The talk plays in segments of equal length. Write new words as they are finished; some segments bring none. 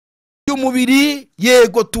umubiri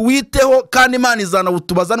yego tuwiteho kandi Imana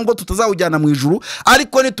izanawutubaza nubwo tutazawujyana mu ijuru,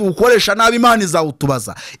 ariko nituwukoresha nabi Imana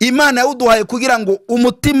izawutubaza. Imana yawuduhaye kugira ngo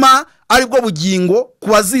umutima aribwo bugingo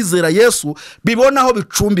kubazizera Yesu bibona aho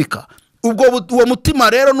bicumbika. Uwo mutima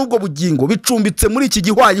rero n'ubwo bugingo bicumbitse muri iki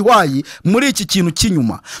gihwayihwayi, muri iki kintu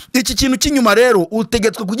cy'inyuma. Iki kintu cy'inyuma rero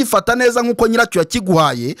utegetswe kugifata neza nk'uko nyiracyo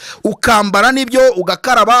yakiguhaye, ukambara n'ibyo,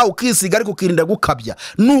 ugakaraba, ukisiga, ariko ukirinda gukabya.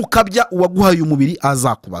 Nukabya uwaguhaye umubiri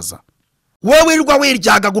azakubaza. Wowe wirirwa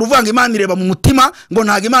wiryagagura uvuga ngo Imana ireba mu mutima, ngo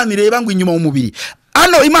ntago Imana ireba ngo inyuma mu mubiri.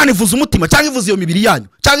 Ano Imana ivuza umutima cyangwa ivuza iyo mibiri yanyu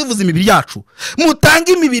cyangwa ivuza imibiri yacu.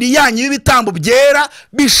 Mutange imibiri yanyu y'ibitambo byera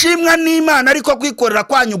bishimwa n'Imana, ariko kwikorera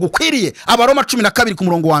kwanyu gukwiriye. Abaroma 12 ku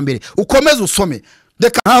murongo wa mbere. Ukomeze usome.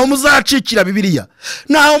 Ntaho muzacikira Bibiliya,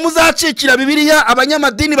 ntaho muzacikira Bibiliya.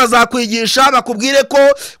 Abanyamadini bazakwigisha bakubwire ko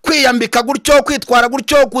kwiyambika gutyo, kwitwara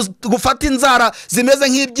gutyo, gufata inzara zimeze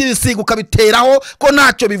nk'iby'ibisigo ukabiteraho ko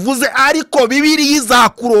ntacyo bivuze, ariko Bibiliya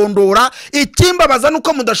izakurondora. Ikimbabaza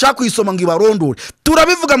nuko mudashaka kuyisoma ngo ibarondore.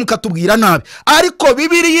 Turabivuga mukatubwira nabi, ariko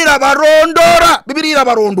Bibiliya irabarondora. Bibiliya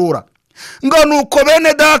irabarondora ngo nuko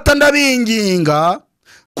bene data ndabinginga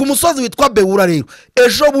ku musozi witwa Bewura. Rero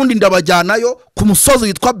ejo bundi ndabajyanayo ku musozi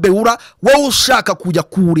witwa Bewura. Wowe ushaka kujya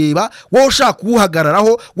kuwureba, wowe ushaka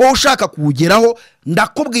kuwuhagararaho, wowe ushaka kuwugeraho,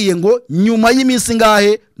 ndakubwiye ngo nyuma y'iminsi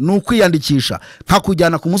ngahe nukwiyandikisha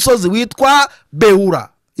nkakujyana ku musozi witwa Bewura.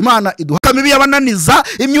 Imana iduha mibi yabananiza,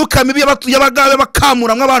 imyuka mibi y'abagabe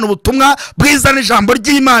bakamuramwe abantu ubutumwa bwiza n'ijambo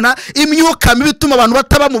ry'Imana, imyuka mibi ituma abantu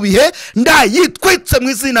bataba mu bihe, ndayitwitse mu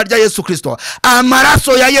izina rya Yesu Kristo.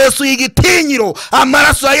 Amaraso ya Yesu y'igitinyiro,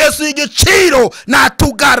 amaraso ya Yesu y'igiciro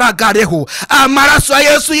natugaragareho, amaraso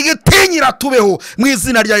ya Yesu y'igitinyiro atubeho mu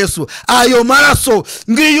izina rya Yesu. Ayo maraso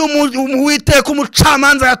ngiyo Uwiteka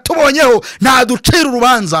umucamanza yatubonyeho ntaducira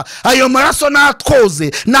urubanza. Ayo maraso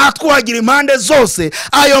natwoze, natwuhagira impande zose.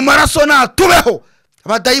 Ayo maraso natubeho.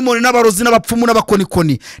 Abadayimoni n'abarozi n'abapfumu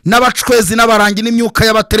n'abakonikoni n'abacwezi n'abarangi n'imyuka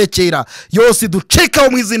y'abaterekera yose ducikaho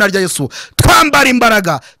mu izina rya Yesu. Twambara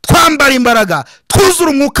imbaraga,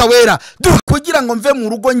 twuzura umwuka wera kugira ngo mve mu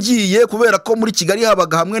rugo ngiye, kubera ko muri Kigali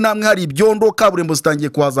habaga hamwe namwe hari ibyondo, kaburimbo zitangiye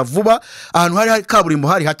kuhaza vuba. Ahantu hari kaburimbo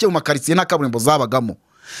hari hake mu makaritsiye nta kaburimbo zabagamo.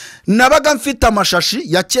 Nabaga mfite amashashi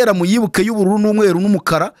ya kera muyibuke y'ubururu n'umweru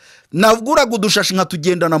n'umukara, navuguraga udushashi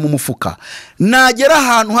nkatugendana mu mufuka. Nagera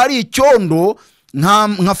ahantu hari icyondo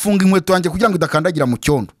nkafunga inkweto yanjye kugira ngo idakandagira mu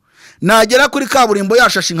cyondo. Nagera kuri kaburimbo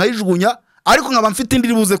yashashi nkayijugunya, ariko nkaba mfite indi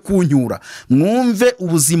ribuze kunyura. Mwumve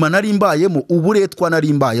ubuzima nari mbayemo, uburetwa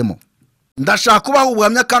nari mbayemo. Ndashaka kubaho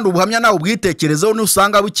ubuhamya, kandi ubuhamya nawe ubwitekerezeho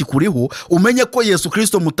nusanga bukikuriho, umenye ko Yesu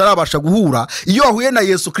Kristo mutarabasha guhura. Iyo wahuye na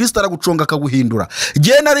Yesu Kristo araguconga akaguhindura.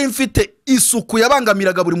 Gihe nari mfite isuku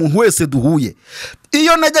yabangamiraga buri muntu wese duhuye.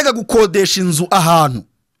 Iyo najyaga gukodesha inzu ahantu,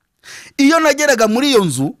 iyo nageraga muri iyo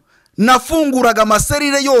nzu, nafunguraga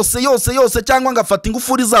amaserire yose cyangwa ngafata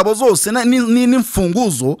ingufuri zabo zose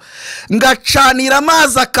n'imfunguzo, ngacanira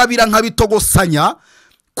amazi akabira nkabitogosanya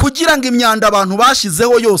kugira ngo imyanda abantu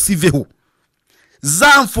bashizeho yose iveho.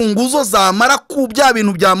 Za mfunguzo zamara ku bya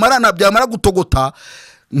bintu byamara gutogota,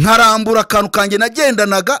 nkarambura akantu kanjye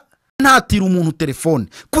nagendanaga, ntatira umuntu telefone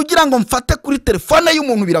kugira ngo mfate kuri telefone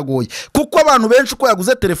y'umuntu. Biragoye kuko abantu benshi uko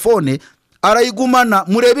yaguze telefone arayigumana.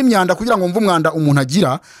 Murebe imyanda kugira ngo mve umwanda umuntu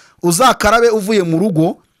agira. Uzakarabe uvuye mu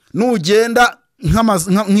rugo, nugenda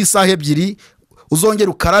nk'isaha ebyiri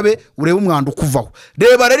uzongera ukarabe urebe umwanda ukuvaho.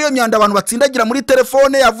 Reba rero iyo myanda abantu batsindagira muri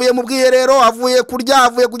telefone, yavuye mu bwiherero, avuye kurya,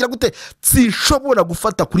 avuye kugira gute, sinshobora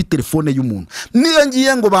gufata kuri telefone y'umuntu. Niyo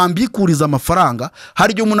ngiye ngo bambikuriza amafaranga,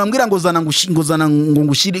 hari igihe umuntu ambwira ngo zana ngo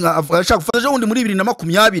ngushire, ashaka gufata wundi muri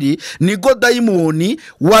 2020 nigo dayimoni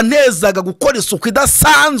wanezaga gukora isuku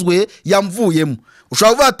idasanzwe yamvuyemo.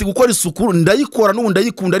 Ushobora kuvuga ati gukora isuku ndayikora n'ubundi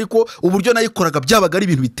ndayikunda, ariko uburyo nayikoraga byabaga ari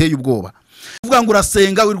ibintu biteye ubwoba. Uvuga ngo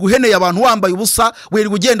urasenga wirirwa uheneye abantu wambaye ubusa,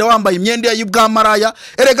 wirirwa ugenda wambaye imyenda y'ubwamaraya.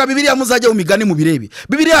 Erega Bibiliya muzajya mu migani mu birebe.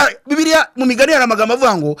 Bibiliya mu migani hari amagambo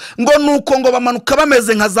avuga ngo nuko ngo bamanuka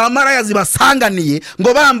bameze nka za maraya zibasanganiye,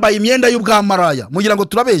 ngo bambaye imyenda y'ubwamaraya. Mugira ngo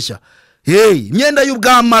turabeshya? Imyenda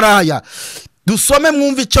y'ubwamaraya. Dusome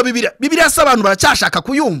mwumva icyo Bibiliya se abantu baracyashaka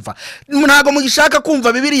kuyumva. Ntago mugishaka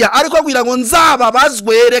kumva Bibiliya, ariko kugira ngo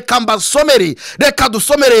nzababazwe reka mbasomere. Reka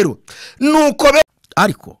dusome rero. Nuko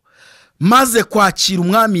ariko maze kwakira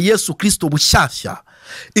umwami Yesu Kristo bushyashya,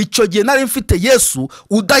 icyo gihe nari mfite Yesu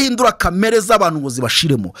udahindura kamere z'abantu ngo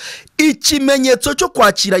zibashiremo. Ikimenyetso cyo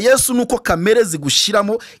kwakira Yesu nuko kamere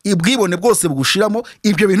zigushiramo, ibwibone bwose bugushiramo,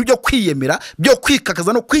 ibyo bintu byo kwiyemera, byo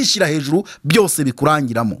kwikakaza no kwishyira hejuru byose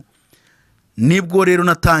bikurangiramo. Nibwo rero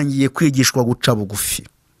natangiye kwigishwa guca bugufi.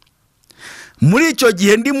 Muri icyo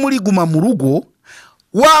gihe ndi muri guma mu rugo,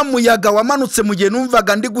 wa muyaga wamanutse mu gihe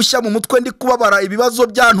numvaga ndi gushya mu mutwe ndi kubabara ibibazo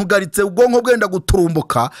byantugaritse ubwonko bwenda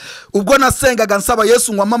guturumbuka ubwo nasengaga nsaba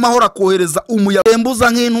Yesu ngo amahoro akohereza umuyaga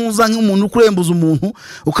rembuza nk'intuza nk'umuntu kurembuza umuntu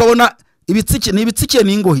ukabona ibitsike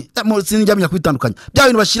n'ingohi sinjyamya kwitandukanya bya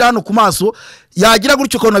bintu bashira hano ku maso yagira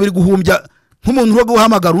gutyo ukabona biri guhumbya nk'umuntu wo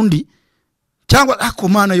guhamagara undi cyangwa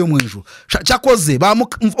akomana yo mwijuru cyakoze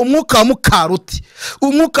umwuka mukaruti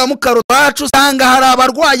bacu sanga hari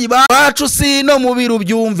abarwayi bacu sino mu biru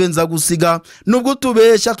byumve nza gusiga nubwo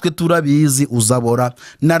tubeshya twe turabizi uzabora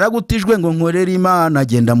naragutijwe ngo nkorera Imana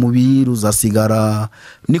genda mu biru uzasigara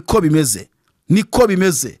niko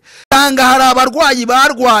bimeze sanga hari abarwayi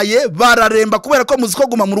barwaye bararemba kubera ko muziko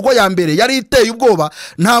guma mu rugo ya mbere yari iteye ubwoba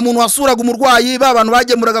nta muntu wasuraga umurwayi babantu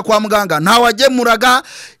bagemuraga kwa muganga nta wagemuraga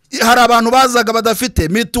hari abantu bazaga badafite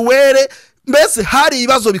mituwere mbese hari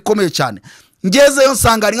ibibazo bikomeye cyane ngezeyo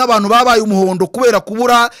nsanga ari nk'abantu babaye umuhondo kubera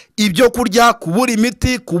kubura ibyo kurya kubura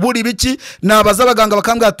imiti kubura ibiki nabaza abaganga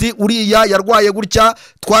bakambwira ati uriya yarwaye gutya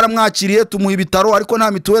twaramwakiriye tumuha ibitaro ariko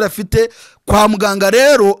nta mituwere afite kwa muganga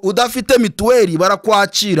rero udafite mituweri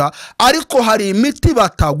barakwakira ariko hari imiti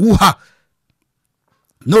bataguha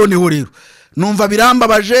noneho rero numva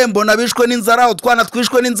birambabaje mbona bishwe n'inzara utwana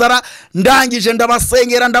twishwe n'inzara ndangije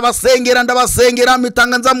ndabasengera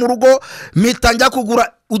mitanga nza mu rugo mitanga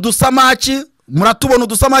kugura udusamaki muratubona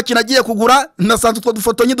udusamaki nagiye kugura nasanze utwo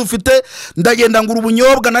dufotonyi dufite ndagenda ngura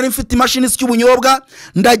ubunyobwa nari mfite imashini y'ubunyobwa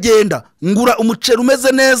ndagenda ngura umuceri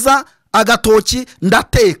umeze neza agatoki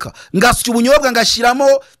ndateka ngasya ubunyobwa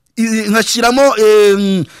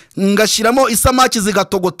ngashiramo isamaki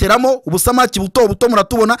zigatogoteramo ubusamaki buto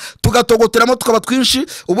muratubona tugatogoteramo tukaba twinshi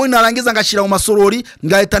ubundi narangiza ngashira mu masorori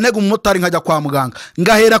ngahita ntega umumotari nkajya kwa muganga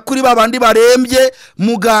ngahera kuri babandi barembye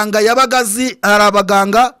muganga yabagazi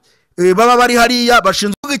arabaganga baba bari hariya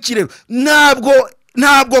bashinzwe ikirero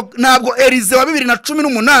ntabwo Elize wa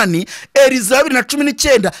 2018 Elize wa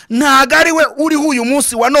 2019 ntago ari we uriho uyu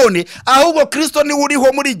munsi wa none ahubwo Kristo ni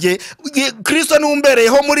uriho muri jye Kristo ni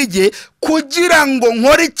umbereyeho muri jye kugira ngo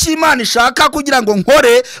nkore ikimana ishaka kugira ngo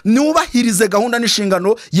nkore nubahirize gahunda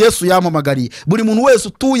n'inshingano Yesu yampamagariye buri muntu wese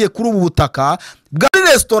utuye kuri ubu butaka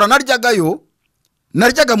bwari restaurant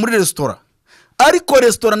naryaga muri restaurant ariko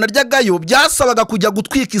restaurant naryagayo byasabaga kujya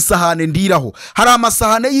gutwika isahane ndiraho hari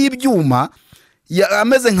amasahane y'ibyuma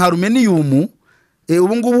ameze nka aluminium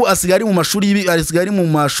ubu ngubu asigari mu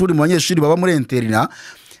mashuri mu banyeshuri baba muri interina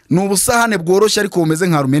n'ubusahane bworoshye ariko bumeze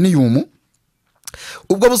nka aluminium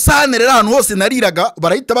ubwo busahane rero ahantu hose nariraga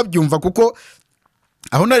barahita babyumva kuko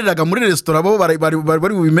aho nariraga muri restaurant bo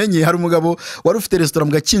bari bubimenye hari umugabo wari ufite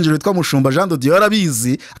restaurant mu Gakinjiro witwa Mushumba Jean de Dieu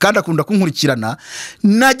yarabizi kandi akunda kunkurikirana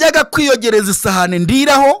najyaga kwiyogereza isahane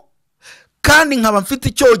ndiraho kandi nkaba mfite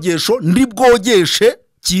icyogesho ndi bwogeshe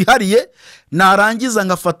cyihariye narangiza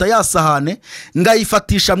ngafata ya sahane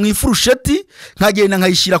ngayifatisha mu ifurusheti nkagenda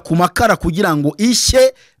nkayishyira ku makara kugira ngo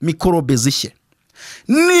ishye mikorobe zishye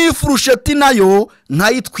n'ifurusheti nayo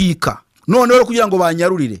nkayitwika noneho kugira ngo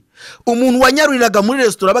banyarurire umuntu wanyaruriraga muri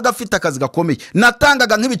restaurant bagafite akazi gakomeye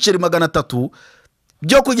natangaga nk'ibiceri 300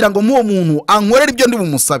 byo kugira ngo muwo muntu ankorera ibyo ndi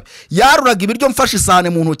bumusabe yaruraga ibiryo mfashe isahane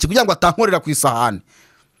mu ntoki kugira ngo atankorera ku isahane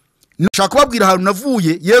nshaka kubabwira ahantu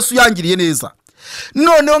navuye Yesu yangiriye neza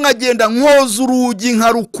noneho nkagenda nkoza urugi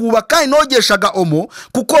nkarukuba kandi nogeshaga omo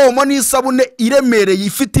kuko omo ni isabune iremereye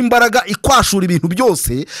ifite imbaraga ikwashura ibintu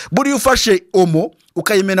byose buri ufashe omo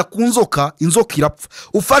ukayimena ku inzoka irapfa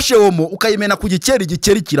ufashe omo ukayimena ku gikeri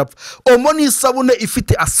kirapfa omo ni isabune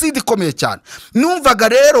ifite aside ikomeye cyane numvaga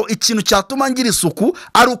rero ikintu cyatuma ngira isuku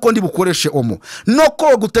ari uko ndi bukoreshe omo no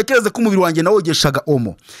ko gutekereze ko umubiri wanjye nawogeshaga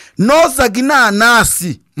omo nozaga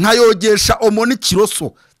inanasi nkayogesha omo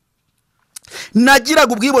n'ikiroso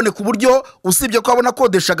nagiraga ubwibone ku buryo usibye ko abona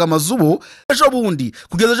kodeshaga amazubo ejo bundi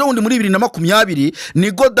muri 2020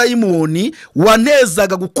 nigo dayimoni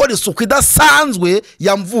wanezaga gukora isuku idasanzwe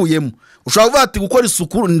yamvuyemo ushobora kuvuga ati gukora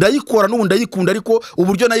isuku ndayikora n'ubu ndayikunda ariko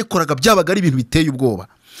uburyo nayikoraga byabaga ari ibintu biteye ubwoba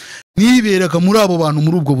niberaga muri abo bantu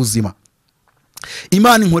muri ubwo buzima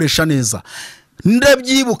Imana inkoresha neza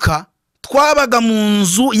ndabyibuka twabaga mu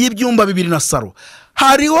nzu y'ibyumba 2 na saro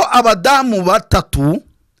hariho abadamu batatu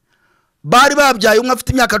bari babyaye umwe afite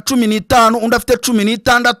imyaka 15 undi afite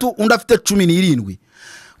 16 undi afite 17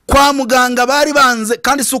 kwa muganga bari banze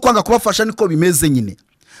kandi si ukwanga kubafasha niko bimeze nyine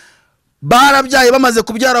barabyaye bamaze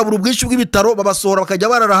kubyara buri bwishyu bw'ibitaro babasohora bakajya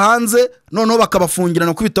barara hanze noneho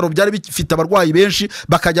bakabafungirana ku bitaro byari bifite abarwayi benshi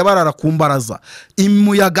bakajya barara ku mbaraza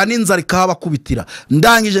imuyaga n'inzara ikahabakubitira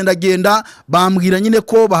ndangije ndagenda bambwira nyine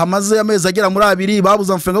ko bahamaze amezi agera muri 2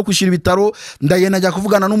 babuze amafaranga yo kwishyura ibitaro ndagenda njya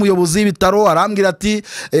kuvugana n'umuyobozi w'ibitaro arambwira ati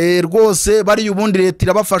rwose bari ubundi leta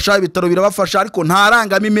irabafasha ibitaro birabafasha ariko nta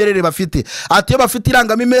rangamimerere bafite ati iyo bafite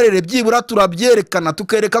irangamimerere byibura turabyerekana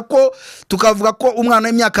tukereka ko tukavuga ko umwana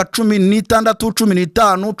w'imyaka 16 15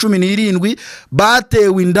 17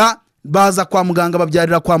 batewe inda baza kwa muganga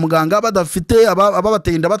babyarira kwa muganga badafite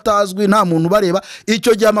ababateye inda batazwi nta muntu bareba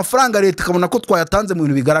icyo gihe amafaranga leta ikabona ko twayatanze mu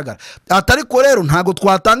bintu bigaragara atari ko rero ntago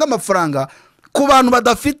twatanga amafaranga ku bantu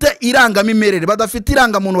badafite irangamimerere badafite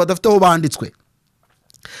irangamuntu badafite aho banditswe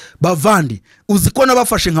bavandi uzi ko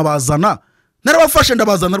nabafashe nkabazana narabafashe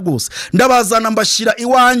ndabazana rwose ndabazana mbashyira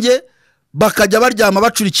iwanjye bakajya baryama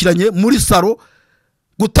bacurikiranye muri saro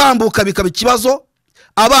gutambuka bikaba ikibazo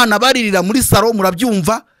abana baririra muri saro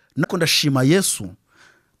murabyumva nako ndashima Yesu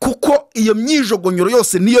kuko iyo myijogonyoro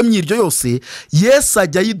yose niyo myiryo yose Yesu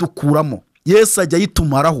ajya yidukuramo Yesu ajya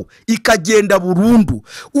yitumaraho ikagenda burundu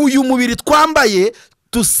uyu mubiri twambaye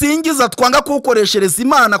tusingiza twanga kuwukoreshereza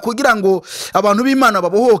Imana kugira ngo abantu b'Imana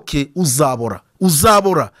babohoke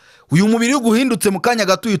uzabora uyu mubiri uguhindutse mu kanya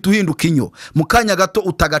gato uhinduka inyo mu kanya gato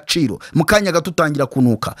utagaciro mu kanya gato utangira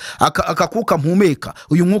kunuka akakuka mpumeka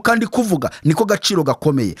uyu mwuka ndi kuvuga niko gaciro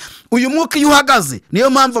gakomeye uyu mwuka iyo uhagaze niyo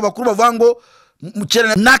mpamvu abakuru bavuga ngo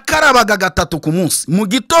nakarabaga 3 ku munsi mu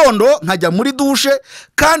gitondo nkajya muri dushe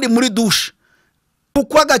kandi muri dushe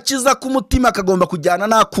uko agakiza k'umutima kagomba kujyana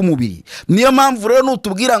n'ak'umubiri niyo mpamvu rero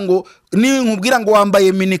nutubwira ngo nkubwira ngo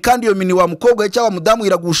wambaye mini kandi iyo mini wa mukobwa cyangwa mudamu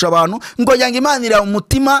iragusha abantu ngo yanga Imana ira mu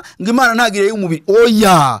mutima ngo Imana ntagire y'umubiri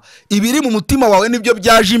oya ibiri mu mutima wawe nibyo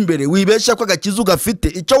byaje imbere wibeshya ko agakiza ugafite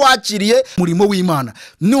icyo wakiriye murimo w'Imana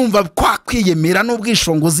numva kwa kwiyemera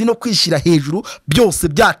n'ubwishongozi no kwishyira hejuru byose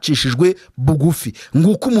byacishijwe bugufi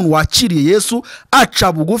nguko umuntu wakiriye Yesu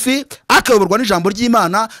aca bugufi akayoborwa n'ijambo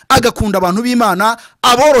ry'Imana agakunda abantu b'Imana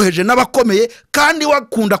aboroheje n'abakomeye kandi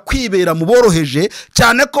wakunda kwibera mu boroheje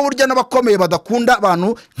cyane ko burya n'abakomeye badakunda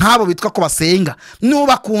abantu nk'abo bitwa ko basenga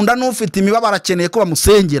n'ubakunda n'ufite imibabaro akeneye ko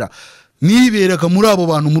bamusengera niberaga muri abo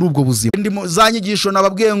bantu muri ubwo buzima ndimo zanyigisho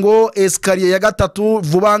nababwiye ngo escalier ya 3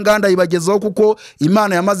 vuba nganda ibagezaho kuko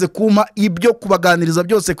Imana yamaze kumpa ibyo kubaganiriza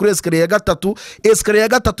byose kuri escalier ya 3 escalier ya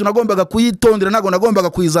 3 nagombaga kuyitondera nagombaga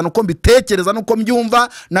kuyizana uko mbitekereza nuko mbyumva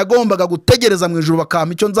nagombaga gutegereza mu ijuru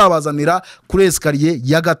bakampa icyo nzabazanira kuri escalier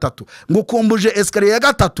ya 3 ngukumbuje escalier ya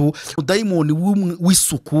 3 udayimoni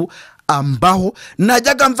w'isuku ambaho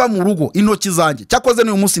najyaga mva mu rugo intoki zanjye cyakoze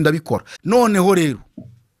n'uyu munsi ndabikora noneho rero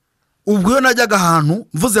ubwo yo najyaga ahantu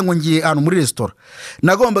mvuze ngo ngiye ahantu muri restaurant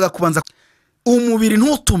nagombaga kubanza umubiri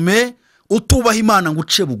ntutume utubaha Imana ngo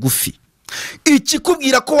uce bugufi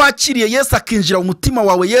ikikubwira ko wakiriye Yesu akinjira mu mutima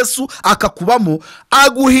wawe Yesu akakubamo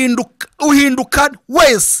uhinduka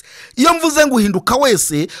wese iyo mvuze ngo uhinduka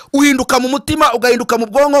wese uhinduka mu mutima ugahinduka mu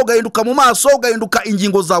bwonko ugahinduka mu maso ugahinduka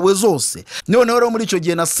ingingo zawe zose noneho rero muri icyo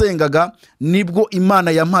gihe nasengaga nibwo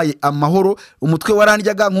Imana yampaye amahoro umutwe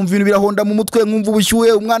warandyaga nkumva ibintu birahonda mu mutwe nkumva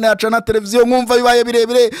ubushyuhe umwana yaca na televiziyo nkumva bibaye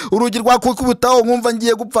birebire urugi rwakukubutaho nkumva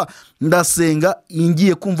ngiye gupfa ndasenga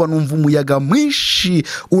ingiye kumva numva umuyaga mwinshi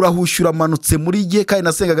urahushyura manutse muri gihe kandi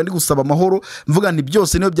nasengaga ndi gusaba amahoro mvuga nti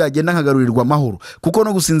byose niyo byagenda nkagarurirwa amahoro kuko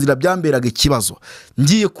no gusinzira byamberaga ikibazo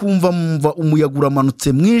ngiye kumva umuyaga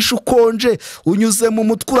uramanutse mwinshi ukonje unyuze mu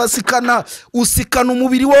mutwe usikana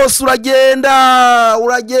umubiri wose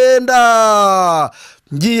uragenda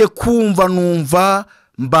ngiye kumva numva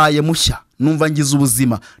mbaye mushya numva ngize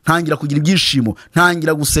ubuzima ntangira kugira ibyishimo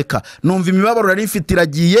ntangira guseka numva imibabaro nari mfite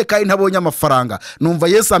iragiye kandi ntabonye amafaranga numva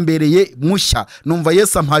Yesu ambereye mushya numva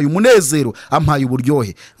Yesu ampaye umunezero ampaye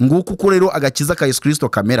uburyohe nguko uko rero agakiza ka Yesu Kristo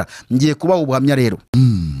kamera ngiye kuba ubuhamya rero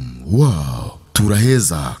wow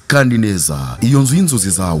turaheza kandi neza iyo nzu y'inzozi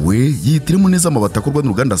zawe yitirimo neza amabati akorwa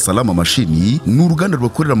n'uruganda Salama Mashini n'uruganda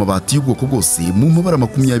rwakorera amabati y'ubwoko bwose mu mabara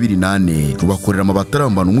 28 rubakorera amabati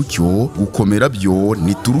arambana umucyo gukomera byo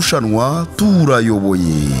niturushanwa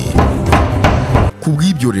turayoboye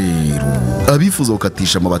kubw'ibyo rero abifuza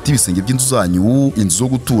gukatisha amabati y'ibisenge by'inzu zanyu inzu zo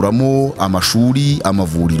guturamo amashuri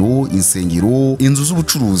amavuriro insengero inzu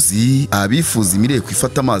z'ubucuruzi abifuza imireko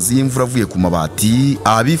ifata amazi y'imvura avuye ku mabati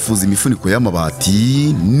abifuza imifuniko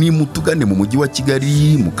y'amabati ni mutugane mu mujyi wa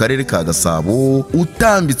Kigali mu karere ka Gasabo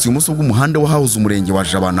utambitse umunsi bw'umuhanda wa House umurenge wa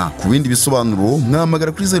Jabana ku bindi bisobanuro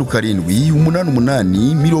mwamagara kuri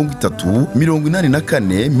 0788 30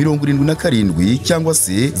 84 77 cyangwa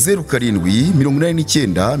se 07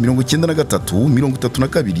 089 93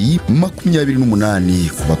 32 28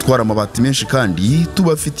 ku batwara amabati menshi kandi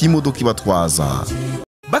tubafitiye imodoka ibatwaza.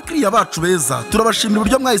 Bakiriya bacu beza, turabashimira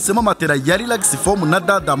uburyo mwahisemo matera ya relax foam na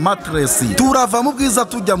dada mattress. Turava mu bwiza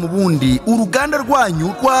tujya mu bundi. Uruganda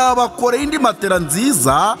rwanyu rwabakoreye indi matera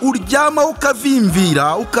nziza uryama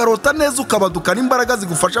ukavimvira ukarota neza ukabadukana imbaraga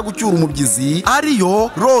zigufasha gucyura umubyizi,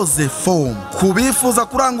 ariyo rose foam. Kubifuza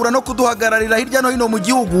kurangura no kuduhagararira hirya no hino mu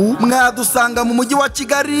gihugu, mwadusanga mu mujyi wa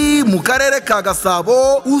Kigali mu karere ka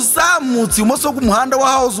Gasabo uzamutse ibumoso bw'umuhanda wa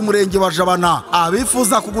House umurenge wa Jabana.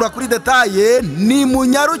 Abifuza kugura kuri detaye ni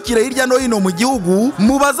munyarukire hirya no hino mu gihugu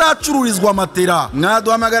mu bazacururizwa matera.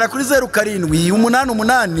 Mwaduhamagara kuri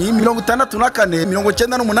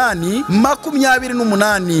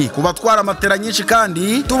 0788 kubatwara matera nyinshi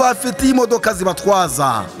kandi tubafitiye imodoka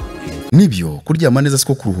zibatwaza. Nibyo kuryama neza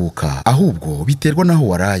siko kuruhuka, ahubwo biterwa naho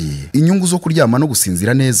waraye. Inyungu zo kuryama no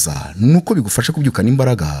gusinzira neza nuko bigufasha kubyukana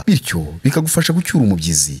imbaraga, bityo bikagufasha gucyura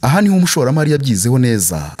umubyizi. Aha niho umushoramari yabyizeho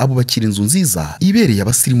neza, abo bakira inzu nziza ibereye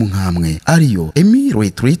abasirimu nkamwe, ariyo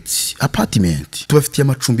Retreat Apartment. Tubafitiye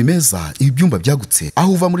amacumbi meza, ibyumba byagutse,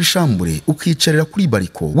 aho uva muri shambure ukicarira kuri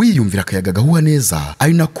bariko wiyumvira akayaga gahuha neza,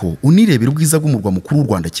 ari nako unirebera ubwiza bw'umurwa mukuru w'u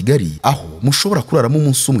Rwanda Kigali, aho mushobora kuraramo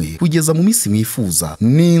umunsi umwe kugeza mu minsi mwifuza.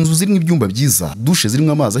 Ni inzu ziri ibyumba byiza, dushe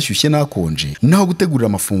zirimo amazi ashyushye nakonje, naho gutegurira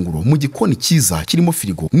amafunguro mu gikoni cyiza kirimo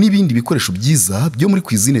firigo n'ibindi bikoresho byiza byo muri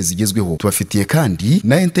cuisine zigezweho. Tubafitiye kandi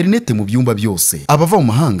na internet mu byumba byose. Abava mu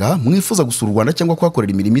mahanga mwifuza gusura u Rwanda cyangwa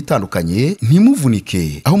kuhakorera imirimo itandukanye,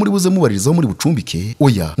 ntimuvunike, aho muri buze mubaririzaho muri bucumbike.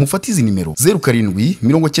 Oya, mufate izi nimero 07 93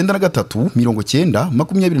 90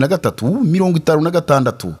 23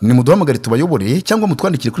 56. Nimuduhamagare tubayobore cyangwa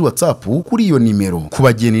mutwandikire kuri WhatsApp kuri iyo nimero.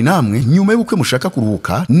 Kubageni namwe nyuma y'ubukwe mushaka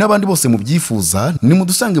kuruhuka n'abandi bose mubyifuza,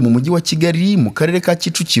 nimudusange mu mujyi wa Kigali mu karere ka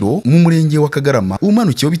Kicukiro mu murenge wa Kagarama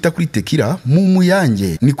umanukiyeho bita kuri Tekira mu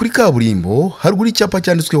Muyange, ni kuri kaburimbo haruguru icyapa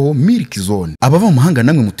cyanditsweho Milk Zone. Abava mu mahanga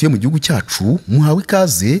namwe mutuye mu gihugu cyacu muhawe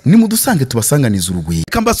ikaze, nimudusange tubasanganiza urugwi.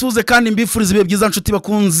 Kambasuze kandi mbifuriza ibihe byiza nshuti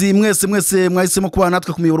bakunzi mwese mwahisemo kuba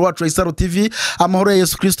natwe ku miyoboro wacu Isaro TV. Amahoro ya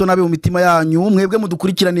Yesu Kristo nabe mu mitima yanyu, mwebwe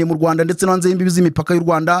mudukurikiraniye mu Rwanda ndetse no hanze y'imbibi z'imipaka y'u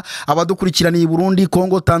Rwanda, abadukurikiraniye Burundi,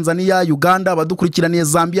 Kongo, Tanzania, Uganda, abadukurikiraniye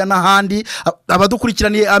Zambia n'ahandi,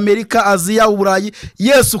 abadukurikiraniye Amerika, Aziya, Uburayi.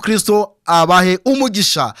 Yesu Kristo abahe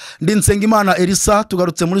umugisha. Ndi Nsengimana Elisa,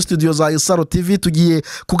 tugarutse muri studio za Isaro TV, tugiye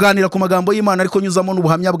kuganira ku magambo y'Imana ariko nyuzamo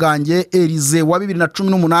n'ubuhamya bwanjye. Elize wa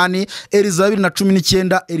 2018, Elize wa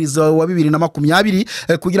 2019, Elize wa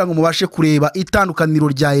 2020, kugira ngo mubashe kureba itandukaniro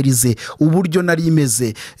rya Elize uburyo nari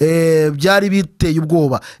imeze. Byari biteye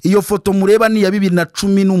ubwoba. Iyo foto mureba ni ya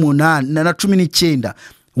 2018 na 19.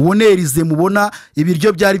 Wone Elize mubona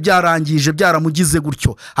ibiryo byari byarangije byaramugize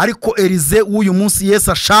gutyo, ariko Elize w'uyu munsi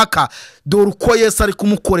Yesu ashaka, dore uko Yesu ari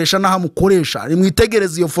kumukoresha naho amukoresha.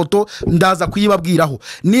 Nimwitegereze iyo foto ndaza kuyibabwiraho.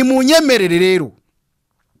 Ni munyemerere rero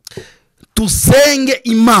dusenge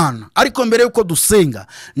Imana, ariko mbere yuko dusenga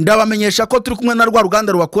ndabamenyesha ko turi kumwe na rwa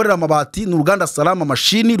ruganda rubakorera amabati, ni uruganda Salama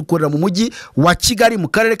Mashini rukorera mu mujyi wa Kigali mu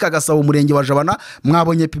karere ka Gasabo umurenge wa Jabana.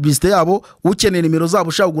 Mwabonye publicité yabo, ukeneye nimero zabo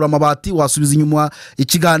ushaka kugura amabati wasubiza inyuma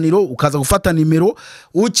ikiganiro ukaza gufata nimero.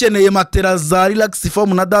 Ukeneye matera za relax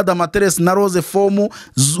foam na dada mattress na rose foam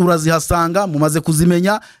urazihasanga, mumaze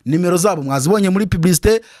kuzimenya nimero zabo mwazibonye muri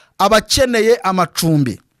publicité. Abakeneye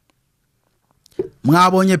amacumbi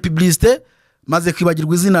mwabonye publicité, maze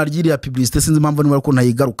kwibagirwa izina ry'iriya publicité, sinzi impamvu niba ko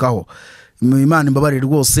ntayigarukaho. Imana imbabarire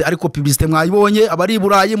rwose, ariko publicité mwayibonye. Abari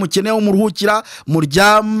Burayi mukeneye umuruhukira,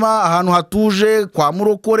 muryama ahantu hatuje, kwa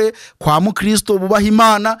murokore, kwa mukristo bubaha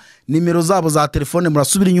Imana, nimero zabo za telefone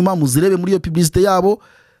murasubira inyuma muzirebe muri iyo publicité yabo.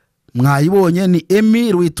 Mwayibonye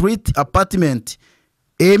ni Retreat Apartment,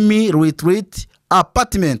 Retreat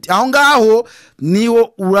Apartment. Aho ngaho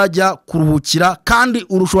niho urajya kuruhukira, kandi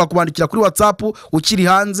urushobora kubandikira kuri WhatsApp ukiri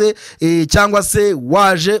hanze, cyangwa se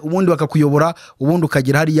waje ubundi bakakuyobora, ubundi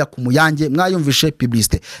ukagera hariya ku Muyange. Mwayumvishe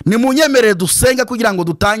publicité. Ni munyemerere dusenga kugira ngo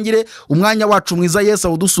dutangire umwanya wacu mwiza. Yesu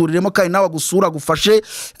awudusuriremo kandi nawe agusura gufashe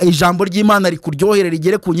ijambo ry'Imana rikuryohere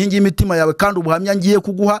rigere ku nkingi y'imitima yawe, kandi ubuhamya ngiye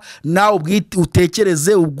kuguha nawe ubwite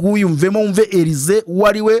utekereze ubwuyumvemo, wumve Elize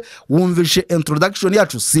uwari we, wumvishe introduction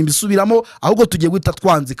yacu simbisubiramo, ahubwo tugiye guhita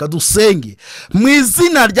twanzika dusenge. Mu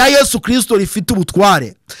izina rya Yesu Kristo rifite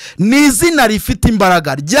ubutware, ni izina rifite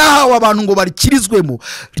imbaraga, ryahawe abantu ngo barikirizwemo,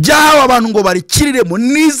 ryahawe abantu ngo barikiriremo,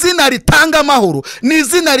 ni izina ritanga amahoro, ni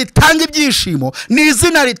izina ritanga ibyishimo, ni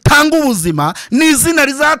izina ritanga ubuzima, ni izina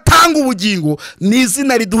rizatanga ubugingo, ni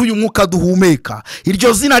izina riduha uyu mwuka duhumeka.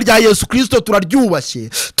 Iryo zina rya Yesu Kristo turaryubashye,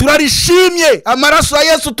 turarishimye. Amaraso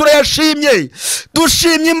ya Yesu turayashimye,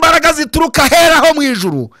 dushimye imbaraga zituruka heraho mu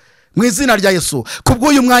ijuru. mu izina rya Yesu.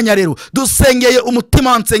 Kubw'uyu mwanya rero dusengeye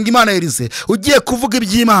umutima wa Nsengimana Elise ugiye kuvuga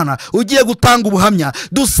iby'Imana, ugiye gutanga ubuhamya.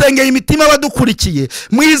 Dusengeye imitima badukurikiye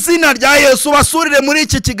mu izina rya Yesu, basurire muri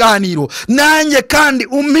iki kiganiro. Nanjye kandi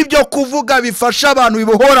ibyo kuvuga bifasha abantu,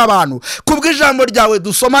 bibohora abantu. Kubw'ijambo ryawe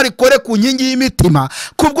dusoma rikore ku nkingi y'imitima.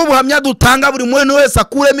 Kubw'ubuhamya dutanga buri muntu wese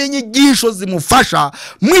akuremo inyigisho zimufasha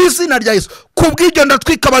mu izina rya Yesu. Kubw'ibyo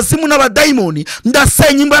ndatwika abazimu n'abadayimoni,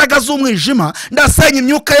 ndasenya imbaraga z'umwijima, ndasenya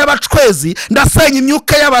imyuka y'abacwezi, ndasenya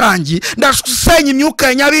imyuka y'abarangi, ndasenya imyuka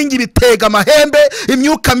ya nyabingi bitega amahembe,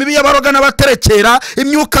 imyuka mibi y'abaroga n'abaterekera,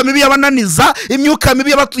 imyuka mibi y'abananiza, imyuka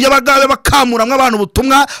mibi y'abakamuramwe abantu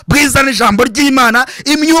ubutumwa bwiza n'ijambo ry'Imana,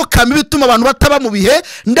 imyuka mibi ituma abantu bataba mu bihe,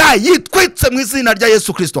 ndayitwitse mu izina rya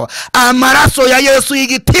Yesu Kristo. Amaraso ya Yesu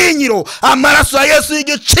y'igitinyiro, amaraso ya Yesu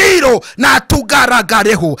y'igiciro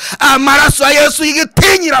natugaragareho, amaraso ya Yesu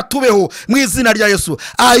y'igitinyira tubeho mu izina rya Yesu.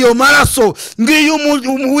 Ayo maraso ngiyo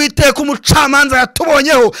Uwiteka umucamanza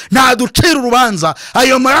yatubonyeho ntaducira urubanza.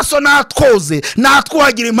 Ayo maraso natwoze,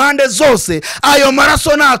 natwuhagira impande zose. Ayo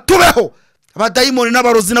maraso natubeho. Abadayimoni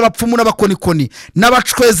n'abarozi n'abapfumu n'abakonikoni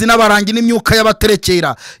n'abacwezi n'abarangi n'imyuka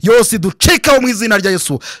y'abaterekera yose ducikaho mu izina rya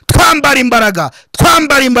Yesu. Twambara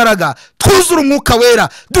imbaraga, twuzura umwuka wera,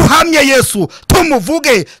 duhamye Yesu,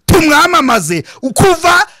 tumuvuge, tumwamamaze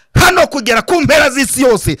ukuva hano kugera ku mpera z'isi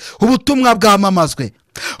yose. Ubutumwa bwamamazwe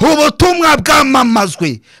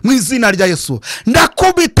mu izina rya Yesu.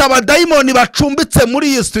 Ndakubita abadayimoni bacumbitse muri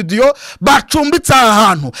iyi studio, bacumbitse aha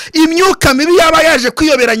hantu. Imyuka mibi yaba yaje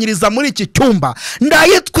kwiyoberanyiriza muri iki cyumba,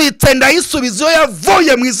 ndayitwitse, ndayisubiza iyo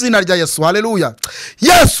yavuye mu izina rya Yesu. Haleluya.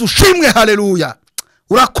 Yesu shimwe. Haleluya.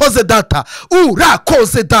 Urakoze data,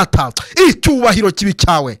 urakoze data. Icyubahiro kibi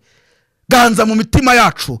cyawe. Ganza mu mitima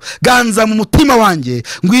yacu, ganza mu mutima wanjye.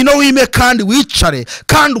 Ngwino wime kandi wicare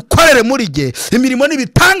kandi ukorere muri jye. Imirimo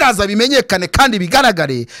n'ibitangaza bimenyekane kandi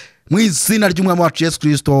bigaragare mu izina ry'umwami wacu Yesu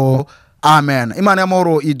Kristo. Amen. Imana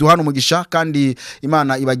y'amahoro iduhana umugisha kandi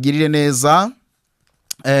Imana ibagirire neza.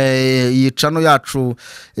 Iyi cano yacu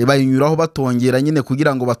bayinyuraho batongera nyine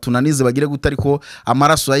kugira ngo batunanize bagire gute, ariko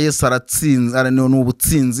amaraso ya Yesu aratsinze,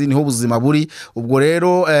 n'ubutsinzi niho buzima buri. Ubwo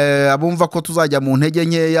rero abumva ko tuzajya mu ntege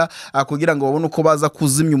nkeya kugira ngo babone uko baza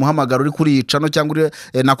kuzimya umuhamagaro uri kuri iyi cano, cyangwa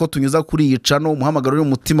nako tunyuza kuri iyi cano umuhamagaro uri mu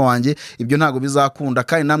mutima wanjye, ibyo ntago bizakunda.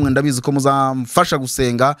 Kandi namwe ndabizi ko muzamfasha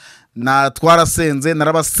gusenga. Twarasenze,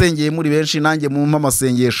 narabasengeye muri benshi, nanjye mu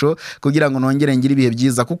amasengesho kugira ngo nongere ngire ibihe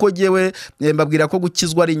byiza, kuko jewe mbabwira ko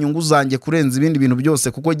gukizwa ari inyungu zanjye kurenza ibindi bintu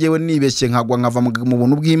byose. Kuko jewe nibeshye nkagwa nkava mu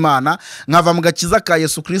buntu bw'Imana, nkava mu gakiza ka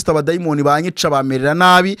Yesu Kristo, abadayimoni banyica bamerera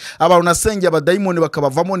nabi. Abantu nasengeye abadayimoni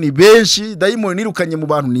bakabavamo ni benshi, dayimoni nirukanye mu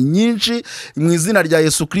bantu ni nyinshi mu izina rya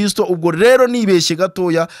Yesu Kristo. Ubwo rero nibeshye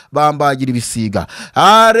gatoya bambagira ibisiga.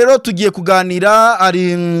 Rero tugiye kuganira,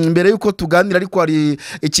 ari mbere yuko tuganira ariko hari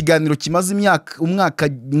ikiganiro kimaze umwaka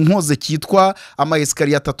nkoze cyitwa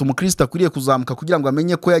amayesikariye 3 umukristo akwiriye kuzamuka kugira ngo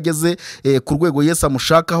amenye ko yageze ku rwego Yesu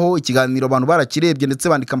amushakaho. Ikiganiro abantu barakirebye ndetse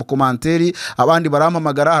bandika mu komanteri, abandi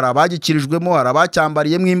barampamagara, hari abagikirijwemo, hari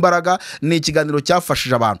abacyambariyemo imbaraga. Ni ikiganiro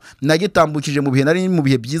cyafashije abantu, nagitambukije mu bihe nari mu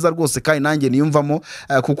bihe byiza rwose, kandi nanjye niyumvamo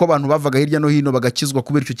kuko abantu bavaga hirya no hino bagakizwa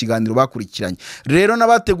kubera icyo kiganiro bakurikiranye. Rero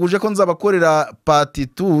nabateguje ko nzabakorera part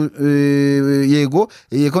 2, yego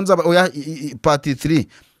ko nzaba part 3,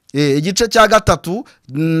 igice cya gatatu.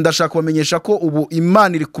 Ndashaka kubamenyesha ko ubu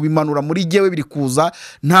Imana iri kubimanura muri jewe, biri kuza.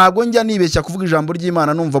 Ntabwo njya nibeshya kuvuga ijambo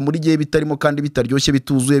ry'Imana numva muri jewe bitarimo kandi bitaryoshye,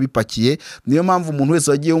 bituzuye, bipakiye. Niyo mpamvu umuntu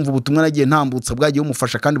wese wagiye yumva ubutumwa nagiye ntambutsa bwagiye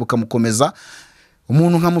bumufasha kandi bukamukomeza.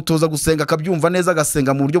 Umuntu nkamutoza gusenga akabyumva neza,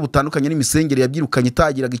 agasenga mu buryo butandukanye n'imisengere yabyirukanye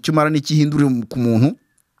itagiraga icyo mara n'ikihindura ku muntu.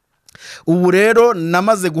 Ubu rero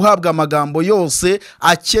namaze guhabwa amagambo yose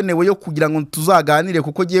akenewe yo kugira ngo tuzaganire,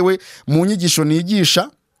 kuko jewe mu nyigisho nigisha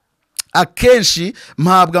akenshi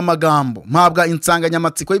mpabwa amagambo, mpabwa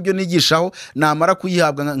insanganyamatsiko y'ibyo nigishaho, namara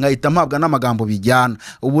kuyihabwa nkahita mpabwa n'amagambo bijyana.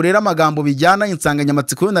 Ubu rero amagambo bijyana,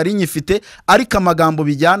 insanganyamatsiko yo nari nyifite, ariko amagambo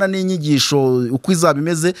bijyana n'inyigisho uko izaba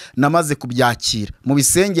imeze namaze kubyakira. Mu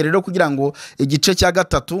bisengere rero kugira ngo igice cya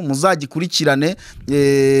gatatu muzagikurikirane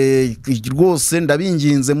rwose,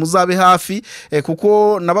 ndabinginze muzabe hafi,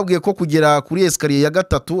 kuko nababwiye ko kugera kuri esikariye ya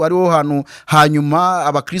gatatu ariho hantu hanyuma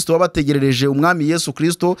abakristo baba bategerereje umwami Yesu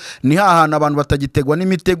Kristo. Ni hahana abantu batagitegwa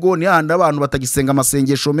n'imitego, ni hahana abantu batagisenga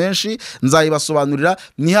amasengesho menshi, nzayibasobanurira.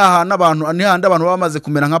 Ni hahana abantu bamaze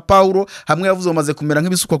kumera nka Paulo, hamwe yavuze bamaze kumera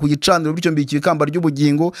nk'ibisukwa ku gicaniro bityo mbiki ikamba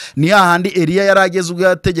ry'ubugingo. Ni hahandi Eliya yarageze ubwo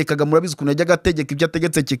yategekaga, murabizi kuntu yajyaga ategeka ibyo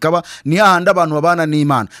ategetse kikaba. Ni hahandi abantu babana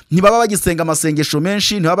n'Imana, ntibaba bagisenga amasengesho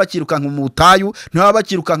menshi, ntibaba bakirukanka mu butayu, ntibaba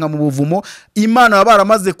bakirukanka mu buvumo. Imana baba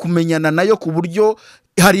baramaze kumenyana nayo ku buryo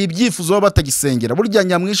hari ibyifuzo baba batagisengera. Burya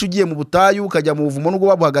nyamwinshi ugiye mu butayu ukajya mu buvumo n'ubwo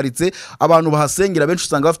babuhagaritse, abantu bahasengera benshi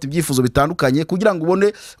usanga bafite ibyifuzo bitandukanye. Kugira ngo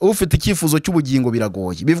ubone ufite icyifuzo cy'ubugingo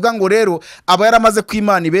biragoye. Bivuga ngo rero aba yaramaze ko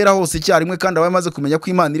Imana ibera hose icyarimwe, kandi aba yaramaze kumenya ko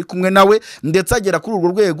Imana iri kumwe nawe, ndetse agera kuri urwo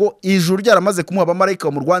rwego ijuru ryaramaze kumuha abamarayika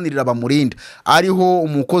bamurwanirira bamurinda. Ariho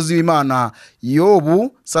umukozi w'Imana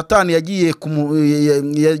Yobu, Satani yagiye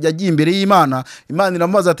imbere y'Imana, Imana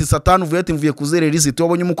iramubaza ati Satani uvuye ati mvuye kuzerera isi,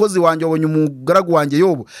 wabonye umukozi wanjye, wabonye umugaragu wanjye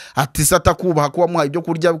Yobu? Ati Sata kubaha ko wamuhaye ibyo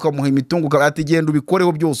kurya ukamuha imitungo, ati genda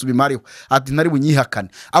ubikoreho byose ubimareho, ati ntari bunyihakane.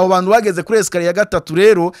 Abo bantu bageze kuri esikariye ya gatatu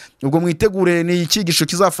rero, ubwo mwitegure ni icyigisho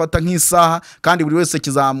kizafata nk'isaha, kandi buri wese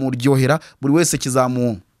kizamuryohera, buri wese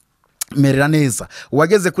merera neza.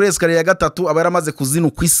 Uwageze kuri esikariye ya gatatu aba yaramaze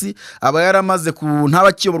kuzinuka isi, aba yaramaze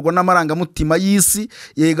ntabakiyoborwa n'amarangamutima y'isi,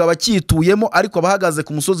 yega abakituyemo, ariko abahagaze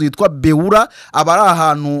ku musozi witwa Beura, aba ari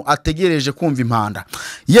ahantu ategereje kumva impanda.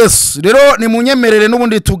 Yes, rero ni munyemerere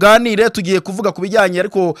n'ubundi tuganire, tugiye kuvuga ku bijyanye,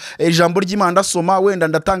 ariko ijambo ry'Imana ndasoma, wenda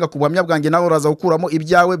ndatanga ku buhamya bwanjye, nawe uraza gukuramo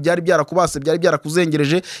ibyawe byari byarakubase, byari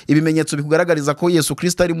byarakuzengereje, ibimenyetso bikugaragariza ko Yesu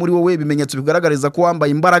Kristo ari muri wowe, ibimenyetso bikugaragariza ko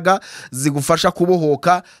wambaye imbaraga zigufasha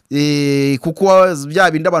kubohoka. Kuko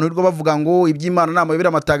bya bindi abantu birirwa bavuga ngo iby'Imana nama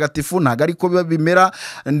bibira matagatifu, ntago ariko biba bimera,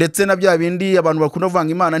 ndetse na bya bindi abantu bakunda kuvuga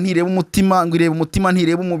ngo Imana ntireba umutima, ngo ireba umutima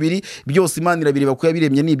ntireba umubiri, byose Imana irabireba ko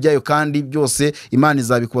yabiremye n'ibyayo, kandi byose Imana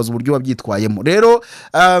izabikubaza uburyo wabyitwayemo. Rero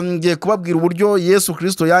ngiye kubabwira uburyo Yesu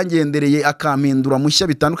Kristo yangendereye akampindura mushya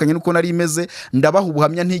bitandukanye nuko nari imeze. Ndabaha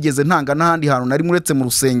ubuhamya ntigeze ntanga n'ahandi hantu nari muretse mu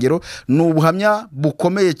rusengero. Ni ubuhamya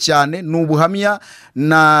bukomeye cyane, ni ubuhamya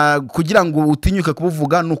na kugira ngo utinyuke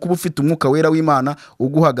kubuvuga nuko ufite umwuka wera w'Imana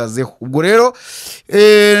uguhagazeho. Ubwo rero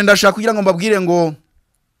ndashaka kugira ngo mbabwire ngo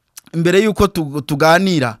mbere yuko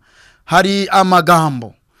tuganira, hari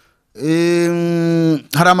amagambo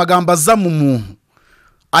aza mu muntu.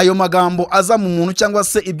 Ayo magambo aza mu muntu cyangwa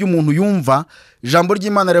se ibyo umuntu yumva, ijambo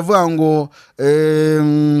ry'Imana rivuga ngo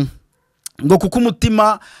kuko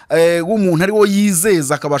umutima w'umuntu ari wo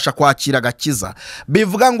yizeza akabasha kwakira agakiza.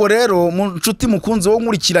 Bivuga ngo rero nshuti mukunzi wo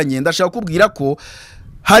nkurikiranye, ndashaka kubwira ko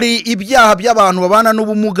hari ibyaha by'abantu babana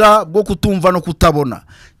n'ubumuga bwo kutumva no kutabona.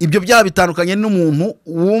 Ibyo byaha bitandukanye n'umuntu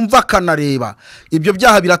wumva akanareba. Ibyo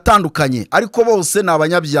byaha biratandukanye, ariko bose ni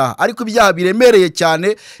abanyabyaha. Ariko ibyaha biremereye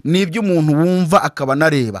cyane ni iby'umuntu wumva akaba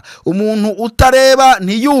nareba. Umuntu utareba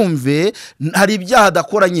ntiyumve, hari ibyaha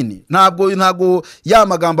adakora nyine. Ntabwo ya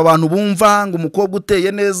magambo abantu bumva ngo umukobwa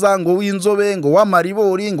uteye neza, ngo w'inzobe, ngo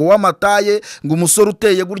w'amaribori, ngo w'amataye, ngo umusore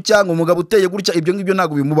uteye gutya, ngo umugabo uteye gutya, ibyo ngibyo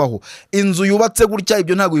ntabwo bimubaho. Inzu yubatse gutya,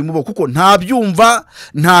 ibyo ntabwo bimubaho, kuko ntabyumva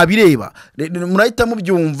ntabireba. Murahita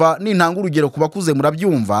mubyumva. Nintanga urugero ku bakuze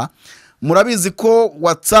murabyumva. Murabizi ko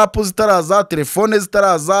WhatsApp zitaraza, telefone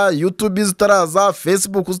zitaraza, YouTube zitaraza,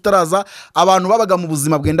 Facebook zitaraza, abantu babaga mu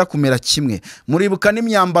buzima bwenda kumera kimwe. Muribuka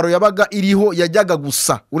n'imyambaro yabaga iriho yajyaga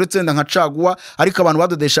gusa, uretse wenda nka caguwa, ariko abantu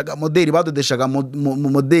badodeshaga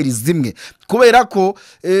modeli zimwe. Kubera ko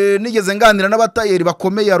nigeze nganira n'abatayeri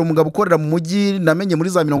bakomeye, hari umugabo ukorera mu mujyi namenye muri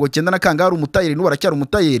za 90 na kanga, hari umutayeri n'ubu aracyari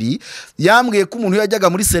umutayeri, yambwiye ko umuntu yajyaga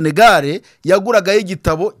muri Senegal yaguragaho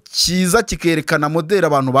igitabo cyiza kikerekana modeli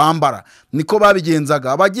abantu bambara. Niko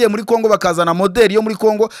babigenzaga. Abagiye muri Kongo bakazana modeli yo muri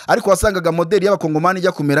Kongo, ariko wasangaga modeli y'abakongomani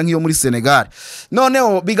ijya kumera nk'iyo muri Senegal.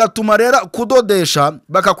 Noneho bigatuma rero kudodesha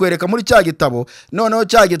bakakwereka muri cya gitabo, noneho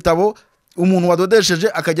cya gitabo umuntu wadodesheje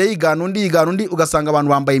akajya yigana undi, ugasanga abantu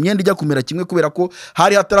bambaye imyenda ijya kumera kimwe, kubera ko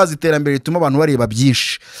hari hatarazi iterambere rituma abantu bareba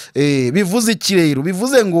byinshi. Bivuze iki rero?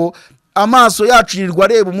 Bivuze ngo amaso yacu yirirwa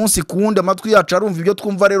areba umunsi ku wundi, amatwi yacu arumva ibyo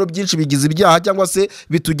twumva, rero byinshi bigize ibyaha cyangwa se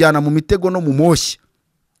bitujyana mu mitego no mu moshya.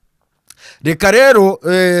 Reka rero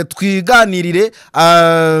twiganirire,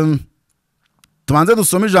 tubanze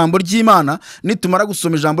dusome ijambo ry'Imana. Nitumara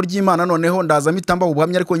gusoma ijambo ry'Imana, noneho ndaza mitamba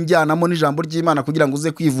ubuhamya, ariko njyanamo n'ijambo ry'Imana kugira ngo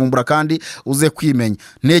uze kwivumbura kandi uze kwimenya.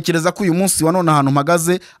 Ntekereza ko uyu munsi wa none ahantu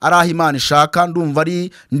mpagaze ari aho Imana ishaka. Ndumva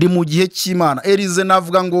ndi mu gihe cy'Imana. Elize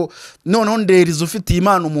navuga ngo noneho nderize ufitiye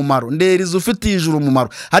Imana umumaro, nderize ufitiye ijuru umumaro.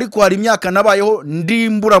 Ariko hari imyaka nabayeho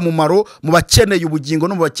ndimbura mumaro mu bakeneye ubugingo,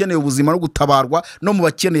 no mu bakeneye ubuzima no gutabarwa, no mu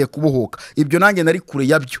bakeneye kubohoka. Ibyo nanjye nari kure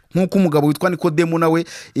yabyo, nk'uko umugabo witwa Nikodemu nawe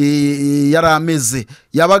yarameze,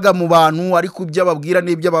 yabaga mu bantu, ariko ibyo ababwira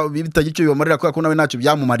n'ibyo bitagira icyo bibamarira, kubera ko nawe ntacyo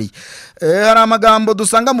byamumariye. Hari amagambo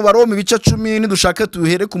dusanga mu Baroma ibice 10, nidushake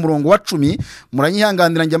tuhere ku murongo wa 10.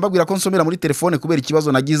 Muranyihanganira njya mbabwira ko nsomera muri telefone kubera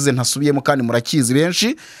ikibazo nagize ntasubiyemo, kandi murakizi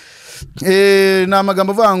benshi. Ni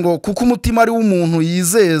amagambo avuga ngo kuko umutima ari w'umuntu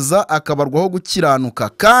yizeza akabarwaho gukiranuka,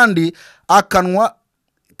 kandi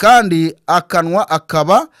akanwa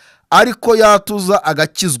akaba ariko yatuza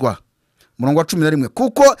agakizwa. Murongo wa 11,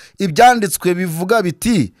 kuko ibyanditswe bivuga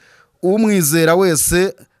biti umwizera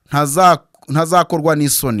wese ntazakorwa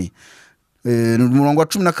n'isoni. Umurongo wa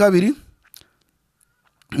 12,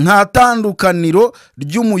 nta tandukaniro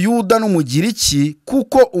ry'umuyuda n'umugiriki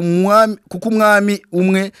kuko umwami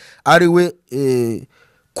umwe ari we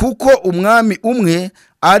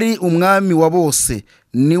ari umwami wa bose,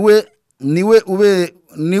 niwe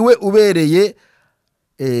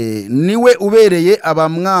ubereye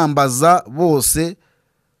abamwambaza bose.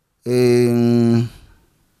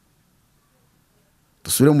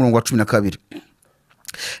 Dusubire mu murongo wa 12,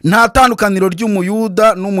 nta tandukaniro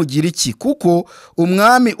ry'umuyuda n'umugiriki kuko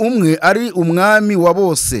umwami umwe ari umwami wa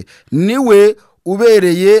bose, niwe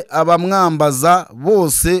ubereye abamwambaza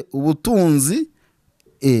bose ubutunzi.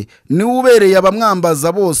 Niwe ubereye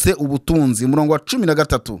abamwambaza bose ubutunzi. Umurongo wa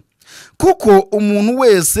 13, kuko umuntu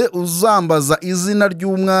wese uzambaza izina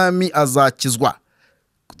ry'umwami azakizwa.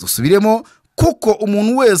 Dusubiremo, kuko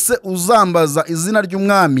umuntu wese uzambaza izina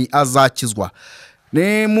ry'umwami azakizwa.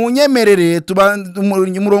 Ni munyemerere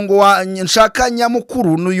umurongo wa nshaka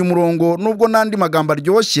nyamukuru n'uyu murongo, nubwo nandi magambo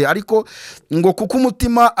aryoshye, ariko ngo kuko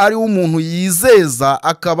umutima ari w'umuntu yizeza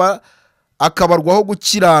akabarwaho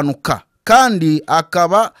gukiranuka, kandi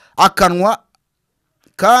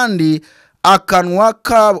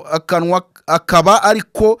akaba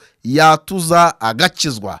ariko yatuza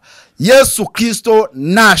agakizwa. Yesu Kristo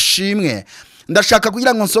nashimwe. Ndashaka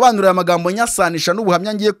kugira ngo nsobanurire amagambo nyasanisha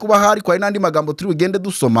n'ubuhamya ngiye kubaha, ariko hari nandi magambo turi bugende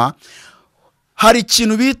dusoma. Hari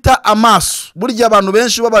ikintu bita amaso. Burya abantu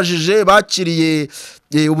benshi babajije bakiriye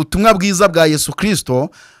ubutumwa bwiza bwa Yesu Kristo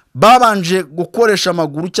babanje gukoresha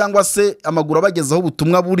amaguru, cyangwa se amaguru abagezaho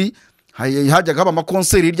ubutumwa buri. Hajyaga haba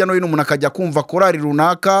amakonseri hirya no hino, umuntu akajya kumva korari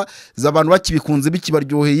runaka, abantu bakibikunze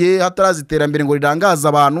bikibaryoheye hatarazi iterambere ngo rirangaza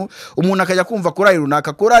abantu, umuntu akajya kumva korari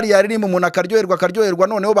runaka, korari yaririmba, umuntu akaryoherwa,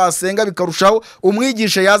 noneho basenga bikarushaho,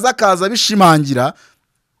 umwigisha yaza akaza bishimangira,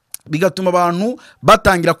 bigatuma abantu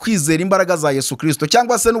batangira kwizera imbaraga za Yesu Kristo.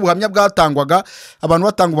 Cyangwa se n'ubuhamya bwatangwaga, abantu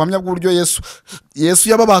batanga ubuhamya bw'uburyo Yesu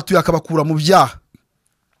yababatuye akabakura mu byaha.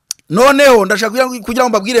 Noneho ndashaka kugira ngo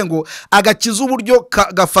mbabwire ngo agakiza uburyo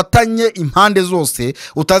gafatanye impande zose,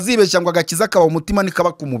 utazibeshya ngo agakiza kaba umutima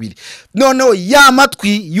nikaba ku mubiri. Noneho ya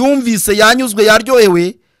matwi yumvise, yanyuzwe,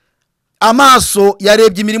 yaryohewe, amaso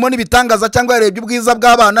yarebye imirimo n'ibitangaza, cyangwa yarebye ubwiza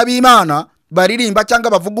bw'abana b'Imana baririmba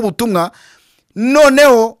cyangwa bavuga ubutumwa,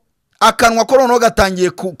 noneho akanwa ko noneho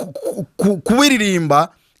gatangiye kubiririmba,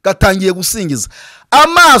 gatangiye gusingiza.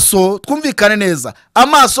 Amaso, twumvikane neza,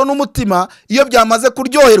 amaso n'umutima iyo byamaze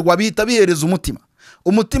kuryoherwa bihita bihereza umutima.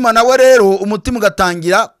 Umutima nawe rero, umutima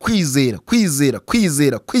ugatangira kwizera.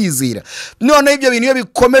 None ibyo bintu iyo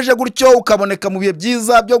bikomeje gutyo, ukaboneka mu bihe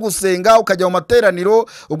byiza byo gusenga, ukajya mu materaniro,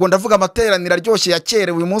 ubwo ndavuga amateraniro aryoshye ya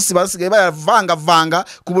kera, uyu munsi basigaye bayavanga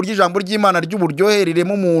ku buryo ijambo ry'Imana ry'uburyohe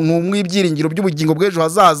rirema umuntu mw'ibyiringiro by'ubugingo bw'ejo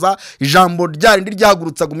hazaza. Ijambo ryarindi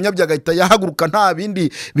ryahagurutsaga umunyabyaha agahita yahaguruka, nta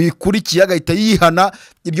bindi bikurikiye, agahita yihana.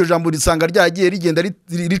 Iryo jambo risanga ryagiye rigenda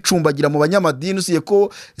ricumbagira mu banyamadini, usiye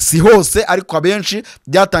ko si hose ariko abenshi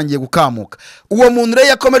byatangiye gukamuka. Uwo muntu rero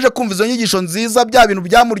yakomeje kumva izo nyigisho nziza, bya bintu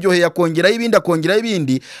byamuryoheye, akongeraho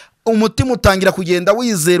ibindi, umutima utangira kugenda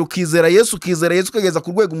wizera, ukizera Yesu, ukageza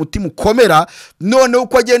ku rwego umutima ukomera. None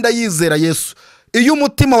uko agenda yizera Yesu, iyo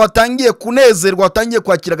umutima watangiye kunezerwa, watangiye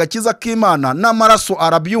kwakira agakiza k'Imana, n'amaraso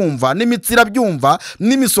arabyumva, n'imitsi irabyumva,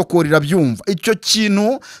 n'imisokoro irabyumva. Icyo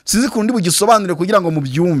kintu sizi kundi bugisobanure kugira ngo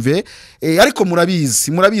mubyumve, ariko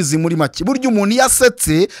murabizi muri make. Burya umuntu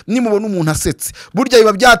yasetse, nimubona umuntu asetse, burya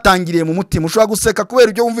biba byatangiriye mu mutima. Ushobora guseka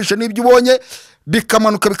kubera ibyo wumvishe n'ibyo ubonye,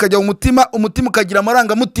 bikamanuka bikajya mu mutima, umutima ukagira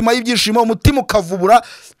amarangamutima y'ibyishimo, umutima ukavubura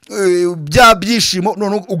bya byishimo,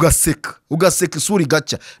 none ugaseka isura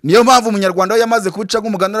igacya. Niyo mpamvu Umunyarwanda we yamaze kubica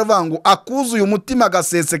nk'umugani, aravuga ngo akuzuye umutima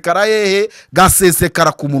gasesekara hehe?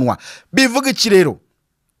 Gasesekara ku munwa. Bivuga iki rero?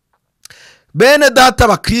 Bene data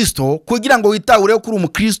bakristo, kugira ngo witahureho kuri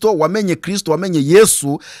umukristo wamenye Kristo, wamenye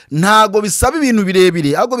Yesu, ntago bisaba ibintu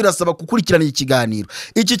birebire, ahubwo birasaba gukurikirana ikiganiro.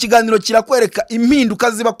 Iki kiganiro kirakwereka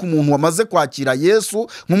impinduka ziba ku muntu wamaze kwakira Yesu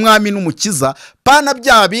nk'umwami n'umukiza, pana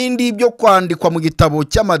bya bindi byo kwandikwa mu gitabo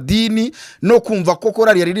cy'amadini no kumva ko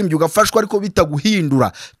korari yaririmbye ugafashwa ariko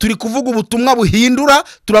bitaguhindura. Turi kuvuga ubutumwa buhindura,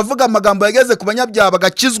 turavuga amagambo yageze ku banyabyaha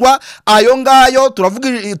bagakizwa, ayo ngayo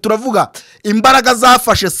turavuga imbaraga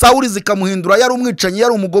zafashe Sawuli zikamuhindura, yari umwicanyi,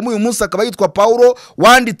 yari umugomo, uyu munsi akaba yitwa Paulo,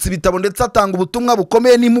 wanditse ibitabo ndetse atanga ubutumwa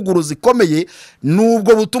bukomeye n'impuguro zikomeye.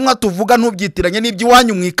 Nubwo butumwa tuvuga ntubyitiranye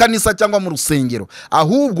n'iby'iwanyu mu ikanisa cyangwa mu rusengero,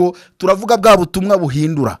 ahubwo turavuga bwa butumwa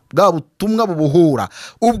buhindura, bwa butumwa bubohora.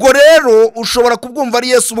 Ubwo rero ushobora kubwumva ari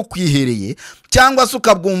Yesu bukwihereye, cyangwa se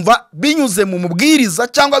ukabwumva binyuze mu mubwiriza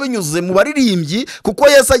cyangwa binyuze mu baririmbyi, kuko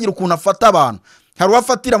Yesu agira ukuntu afata abantu. hari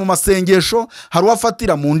uwafatira mu masengesho, hari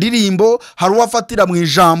uwafatira mu ndirimbo, hari uwafatira mu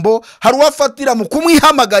ijambo, hari uwafatira mu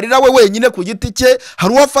kumwihamagarira we wenyine ku giti cye,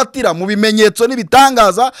 hari uwafatira mu bimenyetso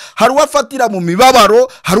n'ibitangaza, hari uwafatira mu mibabaro,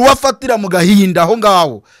 hari uwafatira mu gahinda aho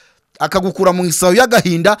ngaho akagukura mu isaho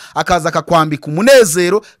y'agahinda akaza akakwambika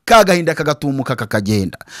umunezero, ka gahinda kagatumuka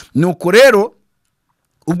kakagenda. Nuko rero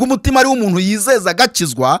ubwo umutima ari umuntu yizeza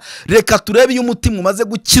agakizwa, reka turebe iyo umutima umaze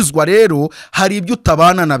gukizwa rero hari ibyo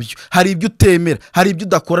utabana nabyo, hari ibyo utemera, hari ibyo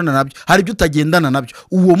udakorana nabyo, hari ibyo utagendana nabyo.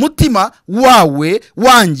 Uwo mutima wawe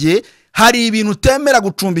wanjye hari ibintu utemera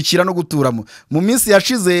gucumbikira no guturamo. Mu minsi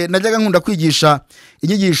yashize najyaga nkunda kwigisha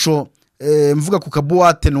inyigisho mvuga ku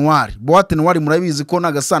kabuwate noir. Buwate noir murabizi ko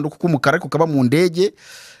n'agasanduku k'umukara ariko kaba mu ndege.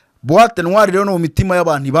 Buwate noir rero no mu mitima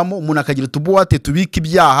y'abantu ibamo, umuntu akagira utubuwate tubika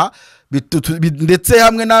ibyaha ndetse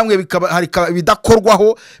hamwe namwe hari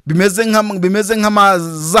bidakorwaho bimeze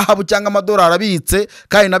nk'amazahabu cyangwa amadolari abitse,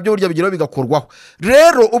 kandi nabyo burya bigeraho bigakorwaho.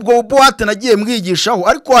 Rero ubwo buwate nagiye mwigishaho,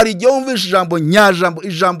 ariko hari igihe wumvisha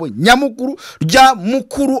ijambo nyamukuru rya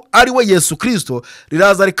mukuru ari we Yesu Kristo,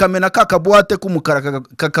 riraza rikamena ka kabuwate k'umukara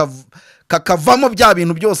kakavamo bya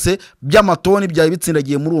bintu byose by'amatoni byari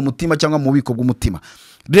bitsindagiye muri uwo mutima cyangwa mu bubiko bw'umutima.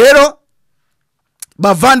 Rero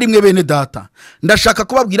bavandimwe bene data, ndashaka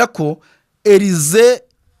kubabwira ko Elize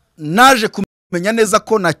naje kumenya neza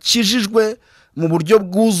ko nakijijwe mu buryo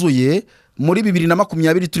bwuzuye muri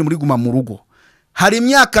 2020 turi muri guma mu rugo. Hari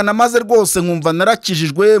imyaka namaze rwose nkumva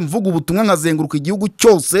narakijijwe, mvuga ubutumwa nkazenguruka igihugu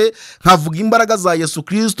cyose nkavuga imbaraga za Yesu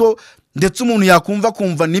Kristo, ndetse umuntu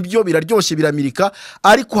yakumva nibyo biraryoshye biramirika.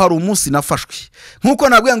 Ariko hari umunsi nafashwe, nkuko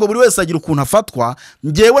nabwiye ngo buri wese agira ukuntu afatwa.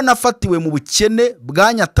 Ngewe nafatiwe mu bukene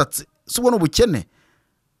bwanyatatse. Subwo n'ubukene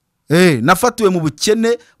nafatiwe mu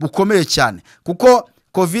bukene bukomeye cyane, kuko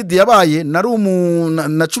covid yabaye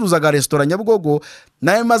nacuruzaga restaurant Nyabugogo,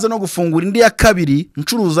 naye maze no gufungura indi ya kabiri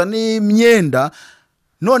ncuruza n'imyenda.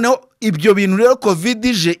 Noneho ibyo bintu rero covid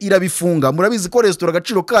ije irabifunga. Murabizi ko restaurant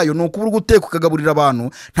agaciro kayo ni ukubura guteka ukagaburira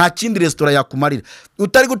abantu, nta kindi restaurant yakumarira.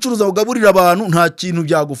 Utari gucuruza ugaburira abantu nta kintu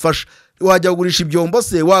byagufasha. Wajya kugurisha ibyombo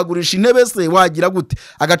se, wagurisha intebe se, wagira gute?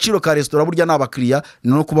 Agaciro ka restaurant burya n'abakiriya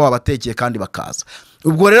no kuba wabatekeye kandi bakaza.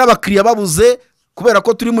 Ubwo rero abakiriya babuze kubera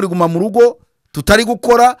ko turi muri guma mu rugo tutari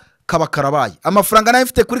gukora, kaba karabaye. Amafaranga nayo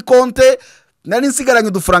mfite kuri konte nari nsigaranye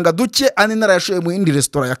udufaranga duke, ani narayashoye mu yindi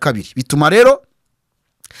restaurant ya kabiri. Bituma rero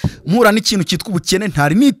mpura n'ikintu cyitwa ubukene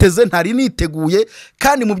ntari niteze, ntari niteguye,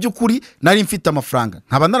 kandi mu by'ukuri nari mfite amafaranga.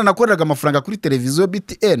 Nkaba naranakoreraga amafaranga kuri televiziyo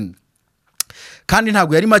BTN, kandi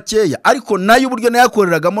ntabwo yari makeya, ariko nayo uburyo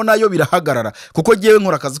nayakoreragamo nayo birahagarara, kuko ngewe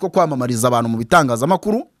nkora akazi ko kwamamariza abantu mu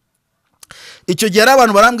bitangazamakuru. Icyo gihe ari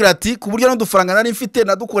abantu barambwira ati ku buryo n'udufaranga nari mfite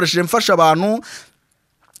nadukoresheje mfasha abantu,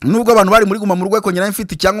 nubwo abantu bari muri guma mu rugo, ariko nari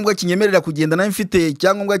mfite icyangombwa kinyemerera kugenda, nari mfite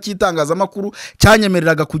icyangombwa cy'itangazamakuru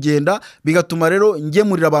cyanyemereraga kugenda. Bigatuma rero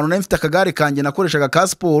ngemurira abantu, nari mfite akagare kanjye nakoreshaga ka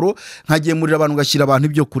siporo, nkagemurira abantu ngashyira abantu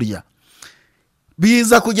ibyo kurya.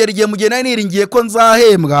 Biza kugera igihe mugenda nari niringiye ko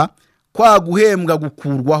nzahembwa, kwa guhembwa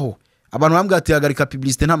gukurwaho. Abantu bambwira ati hagarika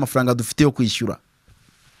publicité, nta mafaranga dufite yo kwishyura.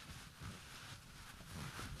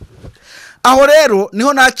 Aho rero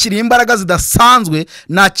niho nakira imbaraga zidasanzwe,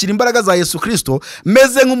 nakira imbaraga za Yesu Kristo,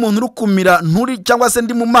 meze nk'umuntu urukumira nturi cyangwa se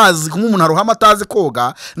ndi mu mazi nk'umuntu arohama atazi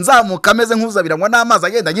koga, nzamuka meze nk'uzabiranywa n'amazi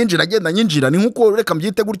agenda nyinjira. Ni nkuko reka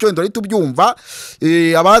mbyite gutyo wenda ari tubyumva,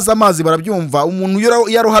 abaza amazi barabyumva. Umuntu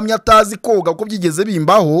yarohamye atazi koga uko byigeze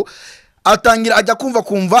bimbaho, atangira ajya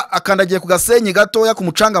kumva akandagiye ku gasenyi gatoya ku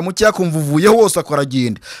mucanga muke, yakumva uvuyeho wose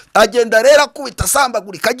akoragenda. Agenda rero akubita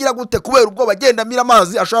sambagurika agira gute, kubera ubwo bagenda mira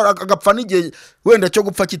amazi ashobora agapfa n'igihe wenda cyo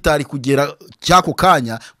gupfa kitari kugera cyako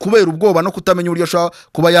kanya, kubera ubwoba no kutamenya uburyo ashobora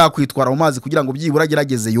kuba yakwitwara mu mazi kugira ngo byibura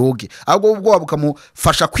agerageze yoge. Ahubwo ubwoba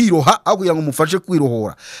bukamufasha kwiroha aho kugira ngo mufashe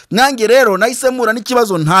kwirohora. Nange rero nahise mura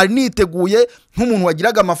n'ikibazo ntari niteguye, nk'umuntu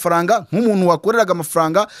wagiraga amafaranga, nk'umuntu wakoreraga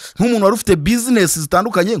amafaranga, nk'umuntu wari ufite business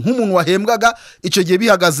zitandukanye, nk'umuntu wahembwaga. Icyo gihe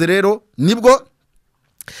bihagaze rero nibwo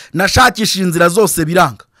nashakishije inzira zose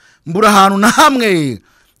biranga, mbura ahantu na hamwe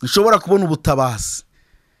nshobora kubona ubutabazi.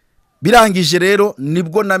 Birangije rero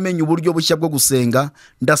nibwo namenye uburyo bushya bwo gusenga.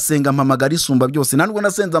 Ndasenga mpamagara isumba byose. Nandwo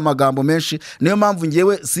nasenze amagambo menshi, niyo mpamvu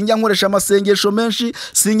ngewe sinjya nkoresha amasengesho menshi,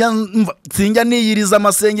 sinjya niyiriza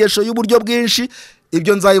amasengesho y'uburyo bwinshi.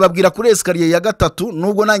 Ibyo nzayibabwira kuri esikariye ya gatatu,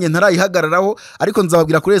 nubwo nanjye ntarayihagararaho, ariko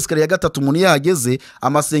nzababwira kuri esikariye ya gatatu umuntu yahageze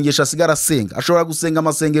amasengesho asigara asenga. Ashobora gusenga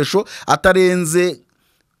amasengesho atarenze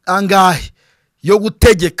angahe, yo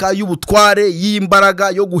gutegeka, y'ubutware, y'imbaraga,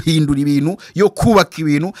 yo guhindura ibintu, yo kubaka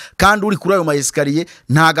ibintu. Kandi uri kuri ayo maesikariye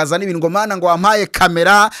ntagaza n'ibintu ngo mana ngo wampaye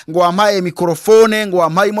kamera, ngo wampaye mikrofone, ngo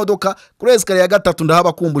wampaye imodoka. Kuri esikariye ya gatatu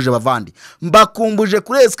ndahaba kumbuje bavandi, mbakumbuje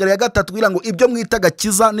kuri esikariye ya gatatu kugira ngo ibyo mwita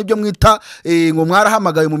gakiza n'ibyo mwita ngo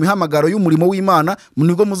mwarahamagaye mu mihamagaro y'umurimo w'Imana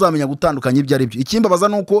nibwo muzamenya gutandukanya ibyo ari byo. Ikimbabaza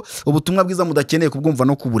nuko ubutumwa bwiza mudakeneye kubwumva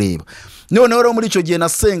no kubureba. Noneho rero muri icyo gihe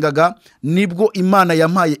nasengaga nibwo Imana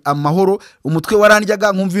yampaye amahoro. Umutwe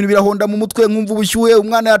warandyaga, nkumva ibintu birahonda mu mutwe, nkumva ubushyuhe,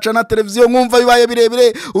 umwana yaca na televiziyo, nkumva bibaye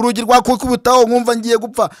birebire, urugi rwakubitaho, nkumva ngiye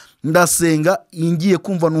gupfa. Ndasenga ngiye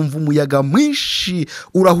kumva numva umuyaga mwinshi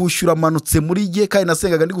urahushyura manutse muri gihe, kandi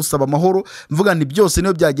nasengaga ndi gusaba amahoro, mvuga nti byose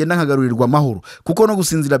niyo byagenda nkagarurirwa amahoro, kuko no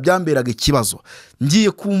gusinzira byamberaga ikibazo.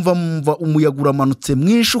 Ngiye kumva umuyaga uramanutse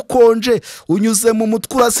mwinshi ukonje, unyuze mu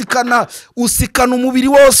mutwe, usikana umubiri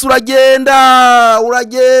wose, uragenda.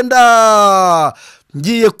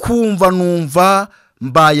 Ngiye kumva numva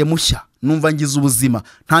mbaye mushya, numva ngize ubuzima,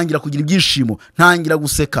 ntangira kugira ibyishimo, ntangira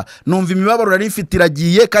guseka, numva imibabaro nari mfite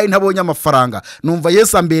iragiye kandi ntabonye amafaranga. Numva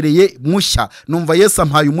Yesu ambereye mushya, numva Yesu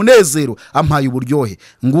ampaye umunezero, ampaye uburyohe.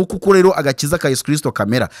 Nguko uko rero agakiza ka Yesu Kristo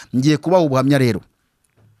kamera. Ngiye kubaha ubuhamya rero.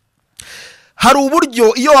 Hari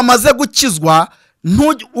uburyo iyo wamaze gukizwa,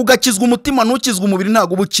 ugakizwa umutima, ntukizwe umubiri,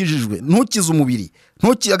 ntabwo ubukijijwe. Ntukize umubiri,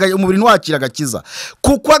 umubiri ntiwakira agakiza,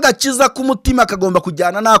 kuko agakiza k'umutima kagomba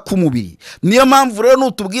kujyana n'ak'umubiri. Niyo mpamvu rero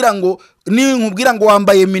nutubwira ngo nkubwira ngo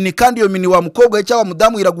wambaye mini, kandi iyo mini wa mukobwa we cyangwa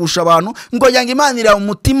mudamu iragusha abantu, ngo yanga Imana iri mu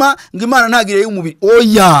mutima, ngo Imana ntagire y'umubiri.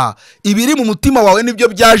 Oya, ibiri mu mutima wawe nibyo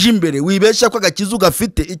byaje imbere. Wibeshya ko agakiza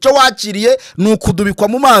ugafite, icyo wakiriye ni ukudubikwa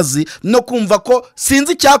mu mazi no kumva ko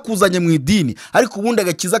sinzi cyakuzanye mu idini, ariko ubundi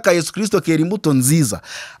agakiza ka Yesu Kristo kera imbuto nziza.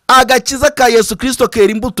 Agakiza ka Yesu Kristo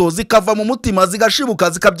kera imbuto zikava mu mutima, zigashibuka,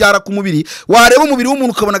 zikabyara ku mubiri. Wareba umubiri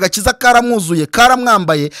w'umuntu ukabona agakiza karamwuzuye,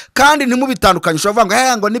 karamwambaye, kandi ntimubitandukanye. Ushobora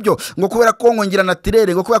kuvuga ngo nibyo, ngo kubera ko ngira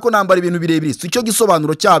natirere, ngo kubera ko nambara ibintu birebire. Si cyo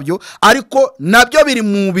gisobanuro cyabyo, ariko nabyo biri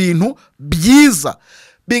mu bintu byiza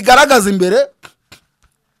bigaragaza imbere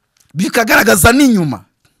bikagaragaza n'inyuma.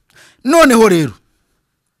 Noneho rero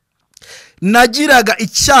nagiraga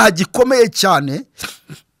icyaha gikomeye cyane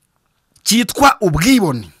cyitwa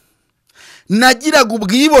ubwibone. Nagiraga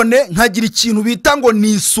ubwibone, nkagira ikintu bita ngo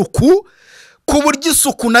ni isuku, ku buryo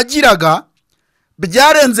isuku nagiraga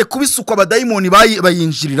byarenze kuba isuku abadayimoni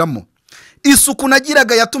bayinjiriramo. Isuku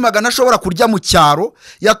nagiraga yatumaga ntashobora kurya mu cyaro,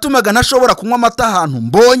 yatumaga ntashobora kunywa amata ahantu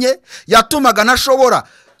mbonye, yatumaga ntashobora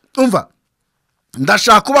umva.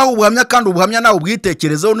 Ndashaka kubaha ubuhamya, kandi ubuhamya nawe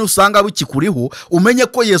ubwitekerezeho, nusanga bukikuriho umenye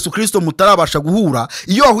ko Yesu Kristo mutarabasha guhura.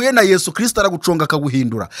 Iyo wahuye na Yesu Kristo araguconga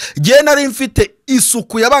akaguhindura. Gihe nari mfite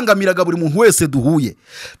isuku yabangamiraga buri muntu wese duhuye.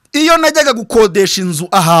 Iyo najyaga gukodesha inzu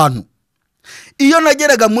ahantu, iyo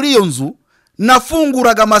nageraga muri iyo nzu,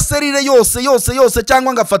 nafunguraga amaserire yose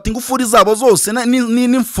cyangwa ngafata ingufuri zabo zose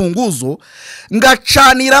n'imfunguzo,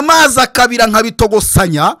 ngacanira amazi akabira,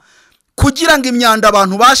 nkabitogosanya kugira ngo imyanda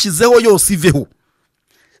abantu bashizeho yose iveho.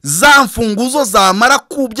 Za mfunguzo zamara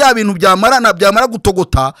ku bya bintu byamara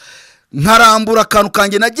gutogota, nkarambura akantu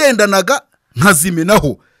kanjye nagendanaga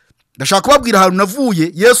nkazimenaho. Ndashaka kubabwira ahantu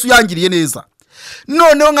navuye Yesu yangiriye neza.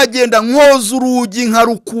 Noneho nkagenda nkoza urugi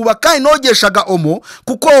nkarukuba, kandi nogeshaga omo,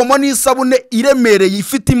 kuko omo ni isabune iremereye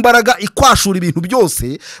ifite imbaraga ikwashura ibintu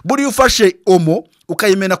byose. Buri ufashe omo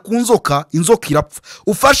ukayimena ku nzoka, inzoka irapfa.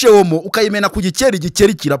 Ufashe omo ukayimena ku gikeri,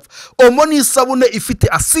 igikeri kirapfa. Omo ni isabune ifite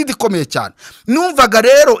asidi ikomeye cyane. Numvaga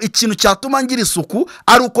rero ikintu cyatuma ngira isuku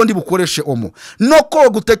ari uko ndi bukoreshe omo. No ko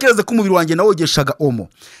gutekereze ko umubiri wanjye nawogeshaga omo.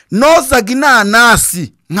 Nozaga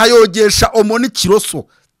inanasi nkayogesha omo n'ikiroso.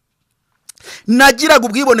 Nagiraga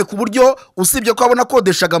ubwibone ku buryo usibye ko abona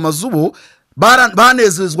kodeshaga amazubo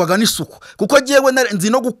banezezwaga n'isuku, kuko jewe nzi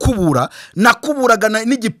no gukubura. Nakuburaga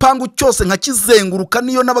n'igipangu cyose nkakizenguruka.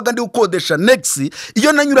 Niyo nabaga ndi gukodesha next,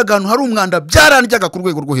 iyo nanyuraga ahantu hari umwanda byarandyaga ku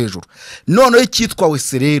rwego rwo hejuru. Noneho icyitwa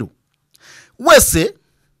wese rero, wese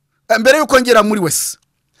mbere yuko ngera muri wese,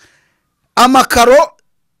 amakaro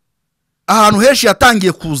ahantu henshi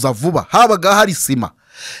yatangiye kuza vuba, habaga hari sima.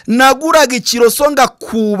 Naguraga ikiroso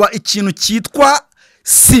ngakuba ikintu cyitwa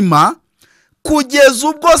sima, kugeza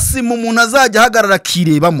ubwo sima umuntu azajya ahagarara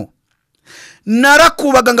akirebamo.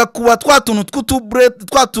 Narakubaga ngakuba twa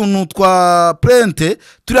tuntu twa prente,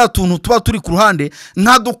 turiya tuntu tuba turi ku ruhande,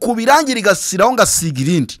 nkadukuba irangi rigasiraho, ngasiga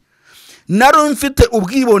irindi. Nari mfite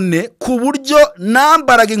ubwibone ku buryo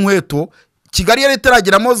nambaraga inkweto. Kigali yari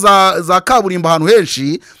itarageramo za kaburimbo ahantu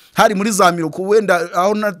henshi, hari muri za mirongo, wenda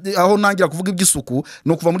aho nangira kuvuga iby'isuku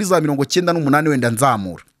no kuva muri za 98 wenda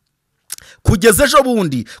nzamura. kugeza ejo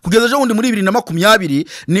bundi muri 2020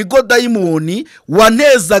 nigo dayimoni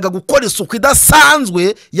wanezaga gukora isuku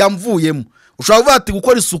idasanzwe yamvuyemo. ushobora kuvuga ati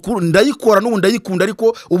gukora isuku ndayikora n'ubu ndayikunda,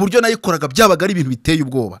 ariko uburyo nayikoraga byabaga ari ibintu biteye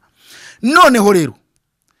ubwoba. Noneho rero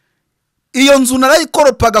iyo nzu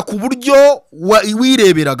narayikoropaga ku buryo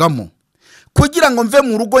wireberagamo, kugira ngo mve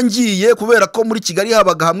mu rugo ngiye, kubera ko muri Kigali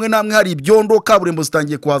habaga hamwe namwe hari ibyondo, kaburimbo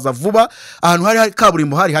zitangiye kuhaza vuba, ahantu hari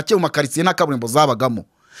kaburimbo hari hake mu makaritsiye nta kaburimbo zabagamo.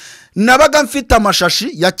 Nabaga mfite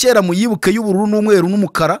amashashi ya kera muyibuke y'ubururu n'umweru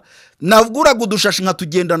n'umukara, navuguraga udushashi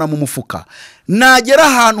nkatugendana mu mufuka. Nagera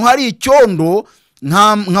ahantu hari icyondo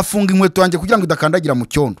nkafunga inkweto yanjye kugira ngo idakandagira mu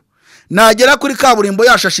cyondo. Nagera kuri kaburimbo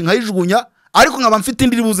yashashi nkayijugunya, ariko nkaba mfite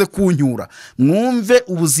indi ribuze kunyura. Mwumve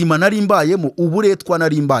ubuzima nari mbayemo, uburetwa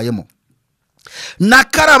nari mbayemo.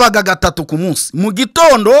 Nakarabaga 3 ku munsi, mu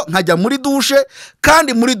gitondo nkajya muri dushe,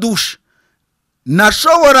 kandi muri dushe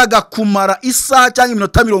nashoboraga kumara isaha cyangwa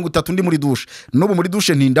iminota 30 ndi muri dushe. N'ubu muri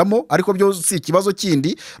dushe ntindamo, ariko byo si ikibazo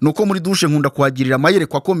kindi, nuko muri dushe nkunda kuhagirira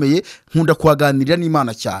amayereko akomeye, nkunda kuhaganirira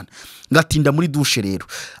n'Imana cyane, ngatinda muri dushe rero.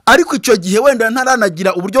 Ariko icyo gihe wenda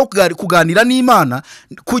ntaranagira uburyo kuganira n'Imana,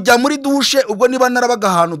 kujya muri dushe ubwo niba narabaga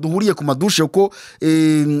ahantu duhuriye ku madushe, uko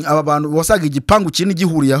aba bantu wasaga igipangu kinini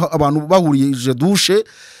gihuriye abantu bahurije dushe,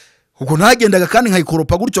 ubwo nagendaga kandi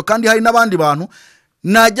nkayikoropa gutyo, kandi hari n'abandi bantu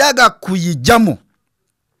najyaga kuyijyamo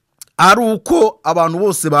ari uko abantu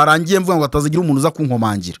bose barangiye, mvuga ngo batazigira umuntu uza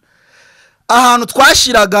kunkomangira. Ahantu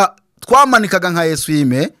twashiraga twamanikaga nka Yesu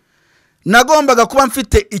nagombaga kuba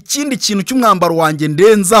mfite ikindi kintu cy'umwambaro wanjye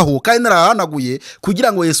ndenzaho, kandi narahanaguye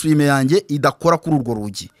kugira ngo Yesu yanjye idakora kuri urwo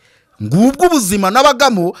rugi. Ngubwo ubuzima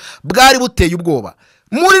nabagamo bwari buteye ubwoba.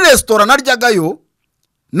 Muri restaurant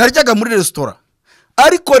naryaga muri restaurant,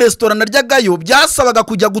 ariko restaurant naryagayo byasabaga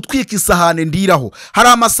kujya gutwika isahane ndiraho. Hari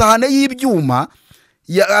amasahane y'ibyuma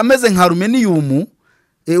ameze nka aluminium,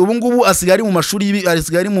 ubu ngubu asigari mu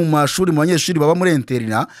mashuri mu banyeshuri baba muri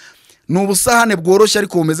interina. N'ubusahane bworoshye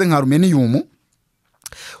ariko bumeze nka aluminium.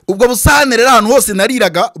 Ubwo busahane rero ahantu hose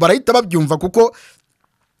nariraga barahita babyumva, kuko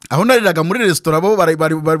aho nariraga muri restaurant bo bari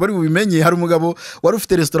bubimenye. Hari umugabo wari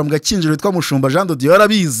ufite restaurant mu Gakinjiro witwa Mushumba Jean de Dieu,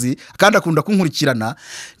 yarabizi kandi akunda kunkurikirana.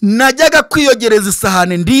 Najyaga kwiyogereza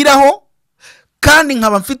isahane ndiraho, kandi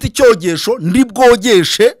nkaba mfite icyogesho ndi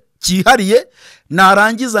bwogeshe cyihariye.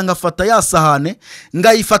 Narangiza ngafata ya sahane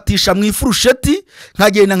ngayifatisha mu ifurusheti,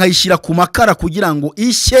 nkagenda nkayishyira ku makara kugira ngo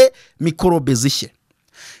ishye, mikorobe zishye.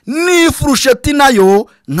 N'ifurusheti nayo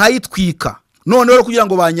nkayitwika, noneho kugira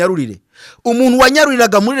ngo banyarurire. Umuntu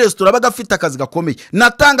wanyaruriraga muri restaurant bagafite akazi gakomeye.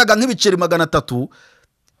 Natangaga nk'ibiceri 300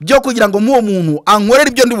 byo kugira ngo muwo muntu ankorera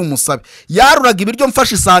ibyo ndi bumusabe. Yaruraga ibiryo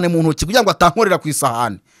mfashe isahane mu ntoki kugira ngo atankorera ku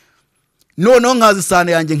isahane. Noneho nkazi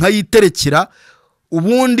isahane yanjye nkayiterekera,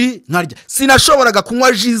 ubundi nkarya. Sinashoboraga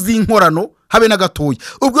kunywa ji z'inkorano habe na gatoya.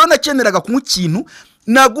 Ubwo nakeneraga kunywa ikintu,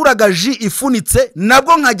 naguraga ji ifunitse,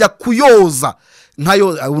 nabwo nkajya kuyoza.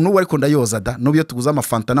 N'ubu ariko ndayoza da, n'ubyo tuguza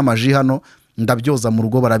amafanta n'amaji hano ndabyoza mu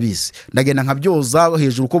rugo barabizi. Ndagenda nkabyoza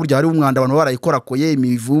hejuru ko burya hari umwanda abantu barayikorakoye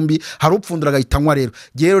imivumbi, hari upfundura gahitanywa.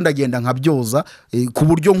 Rero ndagenda nkabyoza ku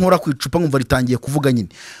buryo nkora ku icupa nkumva ritangiye kuvuga nyine.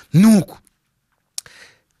 Nuko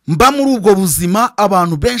mba muri ubwo buzima,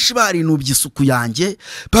 abantu benshi barinubye isuku yanjye,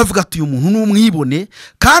 bavuga ati uyu muntu n'umwibone.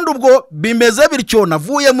 Kandi ubwo bimeze bityo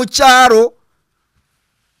navuye mu cyaro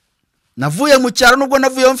nubwo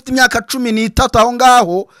navuye mfite imyaka 13 aho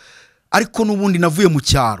ngaho, ariko n'ubundi navuye mu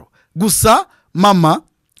cyaro. Gusa mama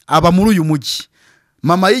aba muri uyu mujyi.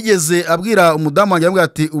 Mama yigeze abwira umudamu wanjye, amubwira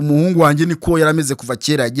ati umuhungu wanjye niko yarameze kuva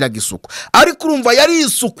kera, yagiraga isuku. Ariko urumva yari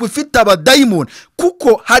isuku ifite abadayimoni,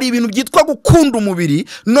 kuko hari ibintu byitwa gukunda umubiri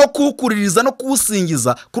no kuwukuririza no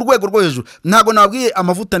kuwusingiza ku rwego rwo hejuru. Ntago nabwiye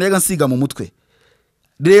amavuta nayaga nsiga mu mutwe.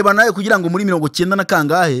 Reba nawe kugira ngo muri 90 na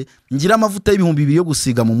kangahe ngira amavuta y'ibihumbi 2 yo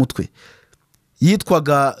gusiga mu mutwe.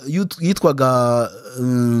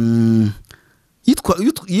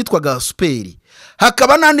 Yitwaga superi.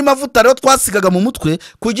 Hakaba n'andi mavuta rero twasigaga mu mutwe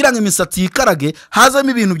kugira ngo imisatsi yikarage, hazamo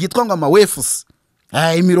ibintu byitwa ngo amawefusi.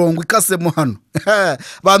 Imirongo ikasemo hano.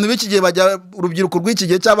 Abantu b'iki gihe bajya, urubyiruko rw'iki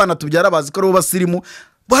gihe cy'abana tubyara bazi ko ari basirimu,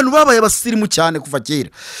 abantu babaye abasirimu cyane kuva kera.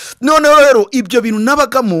 Noneho rero ibyo bintu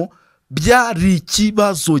nabagamo byari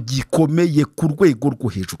ikibazo gikomeye ku rwego rwo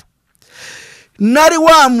hejuru. Nari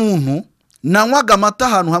wa muntu nanywaga amata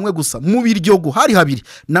ahantu hamwe gusa mu Biryogo, hari habiri.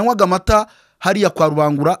 Nanywaga amata hariya kwa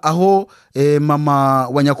Rubangura, aho mama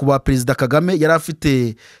wa nyakubahwa Perezida Kagame yari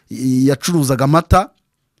afite, yacuruzaga amata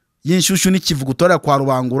y'inshyushyu n'ikivuguto hariya kwa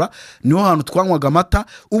Rubangura. Niho hantu twanywaga amata.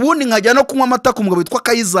 Ubundi nkajya no kunywa amata ku mugabo witwa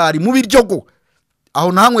Kayizari mu Biryogo.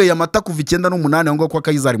 Aho nanyweye amata kuva 98 aho ngo kwa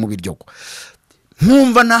Kayizari mu Biryogo.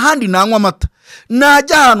 Nkumva nahandi nanywa amata.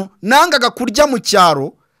 Najya hano nangaga kurya mu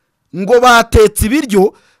cyaro, ngo batetse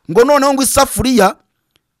ibiryo, ngo noneho ngo isafuriya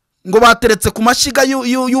ngo bateretse ku mashyiga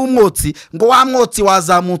y'umwotsi, ngo wa mwotsi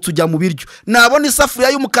wazamutse ujya mu biryo. Nabona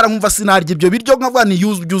isafuriya y'umukara nkumva sinarya ibyo biryo, nkavuga ni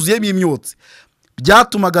yuzuyemo imyotsi.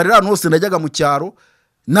 Byatumaga rero ahantu hose najyaga mu cyaro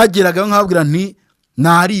nageraga nkabwira nti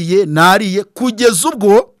nariye kugeza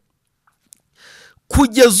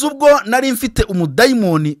ubwo nari mfite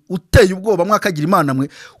umudayimoni uteye ubwoba, mwakagira Imana mwe,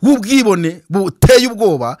 w'ubwibone buteye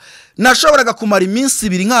ubwoba. Nashoboraga kumara iminsi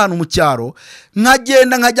 2 nk'ahantu mu cyaro,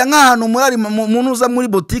 nkagenda nkajya nk'ahantu umuntu uza muri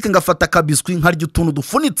botike ngafata akabiswi nkarya utuntu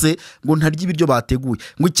dufunitse, ngo ntarya ibiryo bateguye.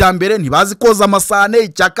 Ngo icya mbere ntibazi koza amasahane,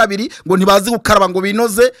 icya kabiri ngo ntibazi gukaraba ngo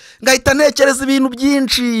binoze, ngahita ntekereza ibintu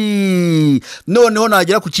byinshi. Noneho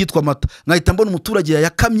nagera ku cyitwa amata, ngahita mbona umuturage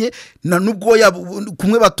yayakamye na n'ubwoya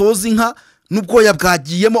kumwe batoza inka, n'ubwoya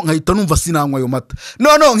bwagiyemo, nkahita numva sinanywa ayo mata.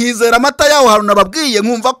 Noneho nkizera amata yaho hantu nababwiye,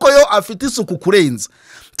 nkumva ko yo afite isuku kurenza.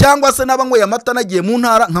 Cyangwa se nabanywe amata nagiye mu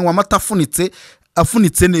ntara nkanywa amata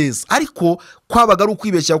afunitse neza. Ariko kwabaga ari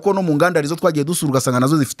ukwibeshya, kuko no mu nganda arizo twagiye dusura ugasanga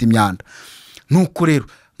nazo zifite imyanda. Nuko rero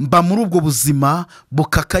mba muri ubwo buzima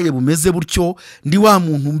bukakaye bumeze butyo, ndi wa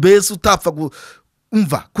muntu mbese utapfa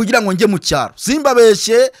umva kugira ngo njye mu cyaro.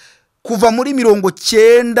 Simbabeshye, kuva muri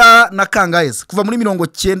 90 na kangaheze, kuva muri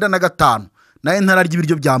 95 naye ntararya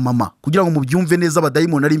ibiryo bya mama, kugira ngo mubyumve neza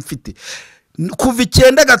abadayimoni nari mfite. Kuva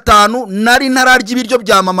 95 nari ntararya ibiryo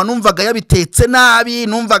bya mama, numvaga yabitetse nabi,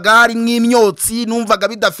 numvaga hari nk'imyotsi, numvaga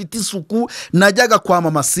bidafite isuku. Najyaga kwa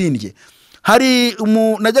mama sindye. Hari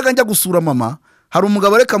najyaga njya gusura mama, hari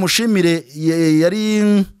umugabo reka mushimire,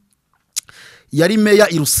 yari meya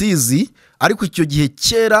i Rusizi, ariko icyo gihe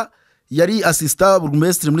kera yari assistant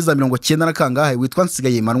burgmestre muri za 90 na kangahe, witwa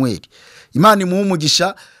Nsigaye Emmanuel. Imana imuha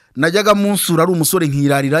umugisha. Najyaga munsura ari umusore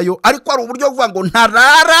nkirarirayo, ariko ari uburyo kuvuga ngo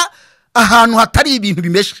ntarara ahantu hatari ibintu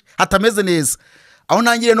bimeshe, hatameze neza. Aho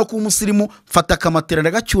nangire no ku musirimu, mfata akamatera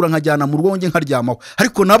ndagacyura nkajyana mu rugo nge nkaryamaho.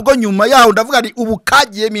 Ariko nabwo nyuma yaho ndavuga ni ubu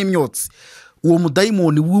kagiyemo imyotsi. Uwo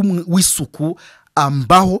mudayimoni w'isuku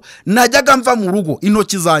ambaho. Najyaga mva mu rugo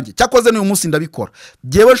intoki zanjye, cyakoze n'uyu munsi ndabikora.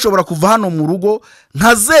 Jewe nshobora kuva hano mu rugo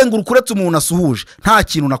nkazenguruka uretse umuntu asuhuje, nta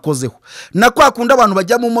kintu nakozeho. Nakwakunda abantu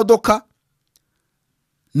bajya mu modoka,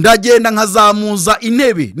 ndagenda nkazamuza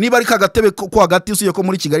intebe, niba ari kagatebe ko hagati. Usuye ko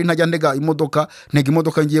muri Kigali ntajya ntega imodoka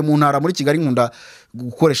ngiye mu ntara. Muri Kigali nkunda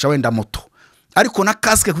gukoresha wenda moto, ariko na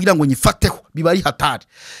kasike kugira ngo nyifateho biba ari hatari.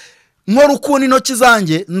 Nkora ukuntu intoki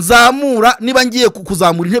zanjye nzamura, niba ngiye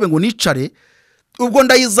kuzamura intebe ngo nicare, ubwo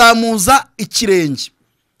ndayizamuza ikirenge.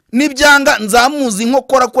 Nibyanga nzamuza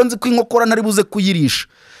inkokora, ko nzi ko inkokora ntari buze kuyirisha.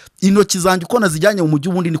 Intoki zanjye uko nazijyanye mu mujyi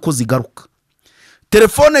ubundi niko zigaruka.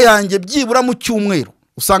 Telefone yanjye byibura mu cyumweru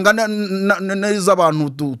usanga neza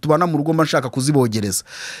abantu tubana mu rugo mashaka kuzibogereza.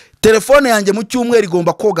 Telefone yanjye mu cyumweru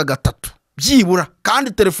igomba koga 3 byibura,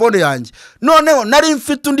 kandi telefone yanjye noneho nari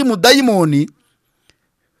mfite undi mudayimoni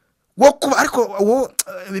wo kuba, ariko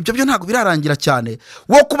ibyo byo ntago birarangira cyane,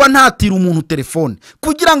 wo kuba ntatira umuntu telefone.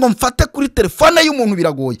 Kugira ngo mfate kuri telefone y'umuntu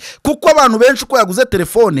biragoye, kuko abantu benshi uko yaguze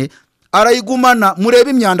telefone arayigumana.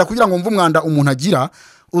 Murebe imyanda kugira ngo mve umwanda umuntu agira.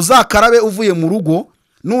 Uzakarabe uvuye mu rugo,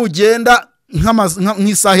 nugenda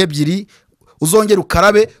nk'isaha 2 uzongera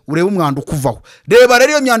ukarabe urebe umwanda ukuvaho. Reba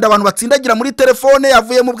rero iyo myanda abantu batsindagira muri telefone,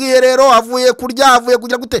 yavuye mu bwiherero, avuye kurya, avuye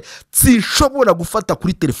kugira gute, sinshobora gufata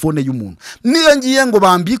kuri telefone y'umuntu. Niyo ngiye ngo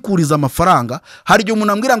bambikuriza amafaranga, hari igihe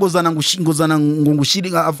umuntu ambwira ngo zana ngo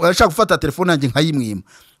ngushiri, ashaka gufata telefone yanjye nkayimwima.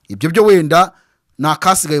 Ibyo byo wenda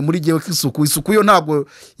nakasigaye muri jewe k'isuku. Isuku yo ntabwo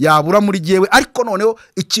yabura muri jewe, ariko noneho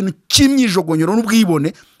ikintu cy'imyijogonyoro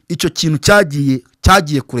n'ubwibone, icyo kintu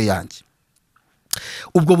cyagiye kure yanjye.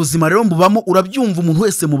 Ubwo buzima rero mbubamo, urabyumva umuntu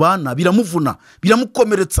wese mubana biramuvuna,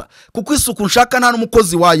 biramukomeretsa, kuko isuku nshaka nta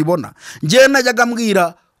n'umukozi wayibona. Ngiye najyaga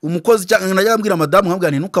mbwira umukozi, cyangwa najyaga mbwira madamu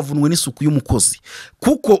nkabwira ntukavunwe n'isuku y'umukozi,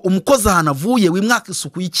 kuko umukozi ahantu avuye wimwaka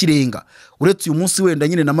isuku y'ikirenga. Uretse uyu munsi wenda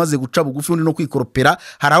nyine namaze guca bugufi undi no kwikoropera,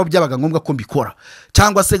 hari aho byabaga ngombwa ko mbikora,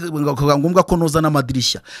 cyangwa se ngombwa ko noza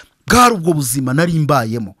n'amadirishya. Bwari ubwo buzima nari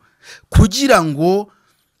mbayemo, kugira ngo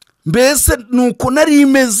mbese nuko nari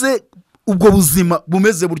imeze. Ubwo buzima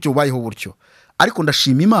bumeze buryo bubayeho buryo, ariko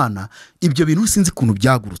ndashima Imana ibyo bintu sinzi kuntu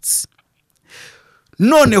byagurutse.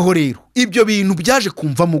 Noneho rero ibyo bintu byaje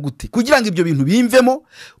kumvamo gute? Kugira ngo ibyo bintu bimvemo,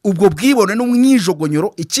 ubwo bwibone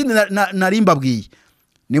n'umwijogonyoro, ikindi nari mbabwiye,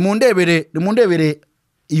 nimundebere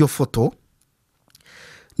iyo foto.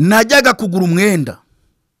 Najyaga kugura umwenda,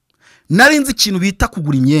 nari nzi ikintu bita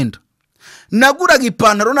kugura imyenda. Naguraga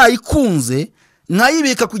ipantaro nayikunze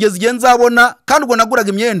nkayibika kugeza igihe nzabona, kandi ubwo naguraga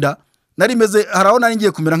imyenda nari meze, haraho nari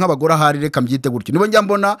ngiye kumera nk'abagore ahari, reka mbyite gutyo. Nibo njya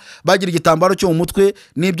mbona bagira igitambaro cyo mu mutwe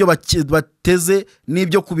n'ibyo bateze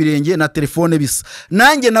n'ibyo ku birenge na telefone bisa.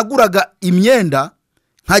 Nanjye naguraga imyenda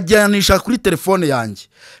nkajyanisha kuri telefone yanjye,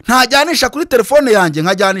 ntajyanisha kuri telefone yanjye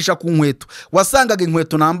nkajyanisha ku nkweto. Wasangaga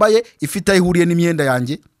inkweto nambaye ifite aho ihuriye n'imyenda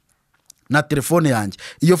yanjye na telefone yanjye.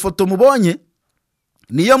 Iyo foto mubonye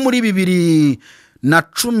niyo muri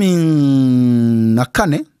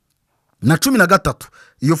 2014 na 13.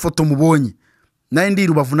 Iyo foto mubonye nayo ndi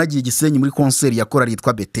Rubavu nagiye Gisenyi muri concert ya kora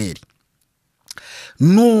yitwa Beteri.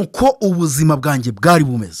 Nuko ubuzima bwanjye bwari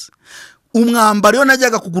bumeze. Umwambaro yo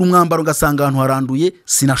najyaga kugura umwambaro ngasanga ahantu haranduye,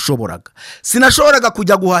 sinashoboraga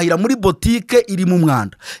kujya guhahira muri boutique iri mu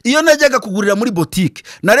mwanda. Iyo najyaga kugurira muri boutique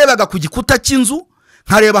narebaga ku gikuta cy'inzu,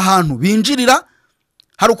 nkareba ahantu binjirira,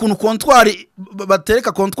 hari ukuntu kontwari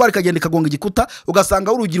batereka kontwari kagenda kagonga igikuta,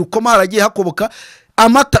 ugasanga urugi rukoma haragiye hakoboka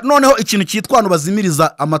amata. Noneho ikintu cyitwa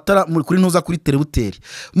bazimiriza amatara kuri ntuza kuri terebuteri.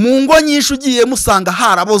 Mu ngo nyinshi ugiye musanga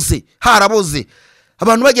haraboze.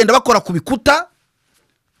 Abantu bagenda bakora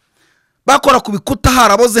ku bikuta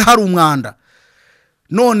haraboze, hari umwanda.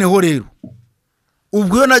 Noneho rero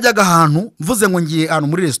ubwo yo najyaga ahantu mvuze ngo ngiye ahantu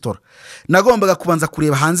muri restaurant, nagombaga kubanza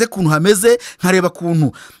kureba hanze kuntu hameze, nkareba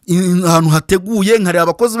kuntu ahantu hateguye, nkareba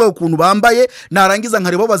abakozi babo kuntu bambaye, narangiza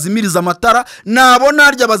nkareba bazimiriza amatara. Nabona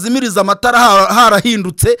harya bazimiriza amatara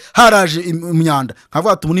harahindutse, haraje imyanda,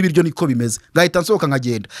 nkavuga ati ubu n'ibiryo niko bimeze, ngahita nsohoka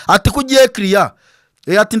nkagenda. Ati kugiye kriya,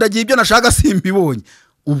 ati ndagiye ibyo nashaka simbibonye.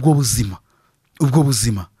 Ubwo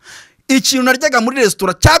buzima ikintu naryaga muri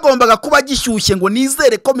restaurant cyagombaga kuba gishyushye ngo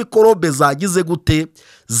nizere ko mikorobe zagize gute,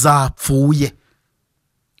 zapfuye.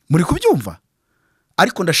 Muri kubyumva?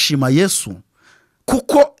 Ariko ndashima Yesu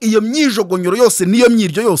kuko iyo myijogonyoro yose niyo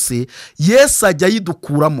myiryo yose Yesu ajya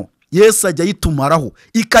yidukuramo, Yesu ajya yitumaraho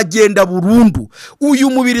ikagenda burundu. Uyu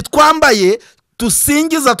mubiri twambaye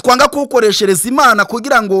tusingiza twanga kuwukoreshereza Imana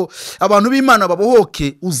kugira ngo abantu b'Imana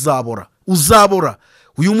babohoke, uzabora.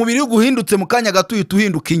 Uyu mubiri uguhindutse mu kanya gato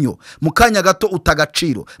uhituhinduka inyo, mu kanya gato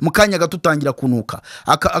utagaciro, mu kanya gato utangira kunuka,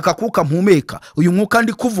 akakuka mpumeka. Uyu mwuka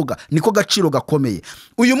ndi kuvuga niko gaciro gakomeye.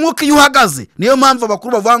 Uyu mwuka iyo uhagaze, niyo mpamvu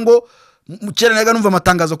abakuru bavuga ngo, mukera naga numva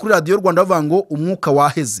amatangazo kuri radio Rwanda bavuga ngo umwuka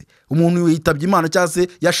waheze, umuntu yitabye Imana cyase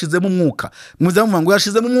yashizemo umwuka. Muze mu ngo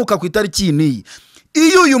yashizemo umwuka ku itariki niyi.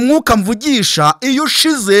 Iyo uyu mwuka mvugisha, iyo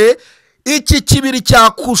ushize, iki kibiri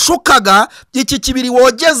cyakushukaga, iki kibiri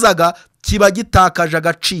wogezaga kiba gitakaje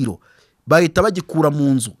agaciro. Bahita bagikura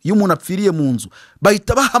mu nzu. Iyo umuntu apfiriye mu nzu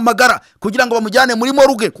bahita bahamagara kugira ngo bamujyane muri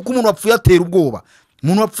moruge, kuko umuntu wapfuye atera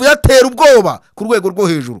ubwoba, ku rwego rwo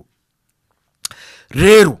hejuru.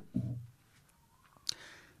 Rero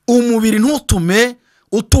umubiri ntutume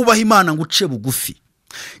utubaha Imana ngo uce bugufi.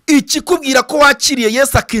 Ikikubwira ko wakiriye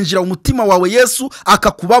Yesu akinjira mu mutima wawe, Yesu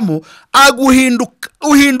akakubamo,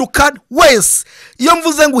 uhinduka wese. Iyo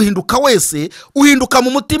mvuze ngo uhinduka wese, uhinduka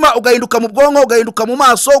mu mutima, ugahinduka mu bwonko, ugahinduka mu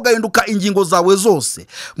maso, ugahinduka ingingo zawe zose.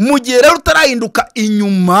 Mu gihe rero utarahinduka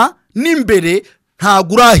inyuma n'imbere,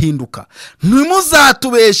 ntabwo urahinduka.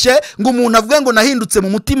 Ntimuzatubeshe ngo umuntu avuge ngo nahindutse mu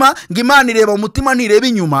mutima, ngo Imana ireba mu mutima ntireba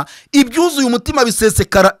inyuma. Ibyuzuye umutima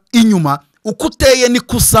bisesekara inyuma. Uko uteye ni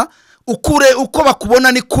kusa, uko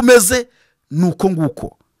bakubona ni kumeze,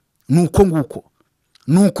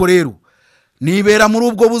 nuko rero nibera muri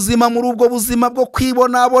ubwo buzima bwo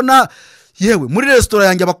kwibonabona. Yewe muri restaurant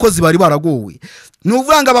yanjye abakozi bari baragowe.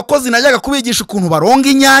 Nuvanga abakozi najyaga kubigisha ukuntu baronga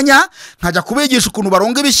inyanya, nkajya kubigisha ukuntu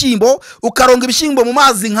baronga ibishyimbo, ukaronga ibishyimbo mu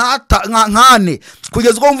mazi nkane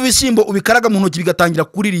kugeza ubwo mva ibishyimbo ubikaraga mu ntoki bigatangira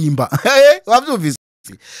kuririmba. Wabyumvise?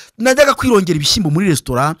 Najyaga kwirongera ibishyimbo muri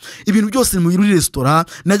restaurant, ibintu byose muri restaurant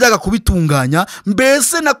najyaga kubitunganya.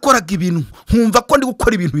 Mbese nakoraga ibintu nkumva ko ndi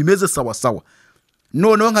gukora ibintu bimeze sawa.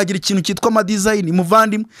 Noneho nkagira ikintu cyitwa amadesign.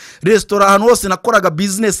 Muvandimwe, restaurant ahantu hose nakoraga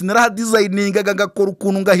business naradesigningaga, ngakora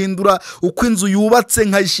ukuntu ngahindura uko inzu yubatse,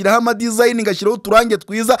 nkayishyiraho amadesign, ngashyiraho uturange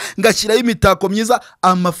twiza, ngashyiraho imitako myiza,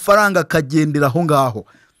 amafaranga akagendera aho ngaho.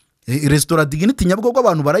 Restaurant Dignity Nyabugogo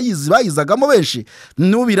abantu barayizi, bayizagamo benshi.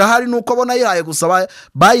 Nubirahari nuko abona yaye gusa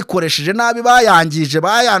bayikoresheje nabi, bayangije,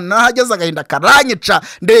 bayanahageza agahinda karanyica.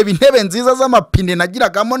 Ndeba intebe nziza z'amapine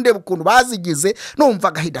nagiragamo, ndeba ukuntu bazigize, numva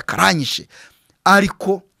agahinda karanyishe.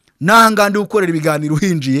 Ariko nahangandi gukorera ibiganiro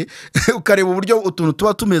uhinjiye ukareba uburyo utuntu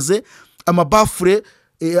tuba tumeze, amabafure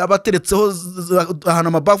abateretseho ahantu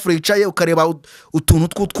amabafure yicaye, ukareba utuntu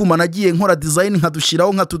tw'utwuma nagiye nkora design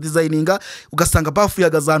nkadushiraho nkatudesigninga, ugasanga bafure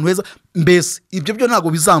yagaza ahantu heza. Mbese ibyo byo ntago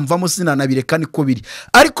bizamvamo, sinanabireka niko biri.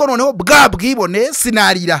 Ariko noneho bwibone,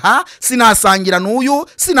 sinarira sinasangira n'uyu,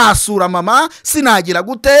 sinasura mama, sinagira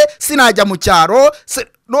gute, sinajya mu cyaro.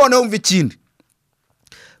 Noneho umva ikindi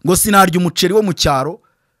ngo sinarya umuceri wo mu cyaro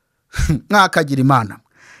nkakagira Imana.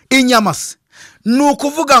 Inyama se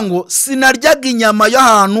nukuvuga ngo sinaryaga inyama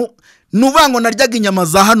y'ahantu, nuvuga ngo naryaga inyama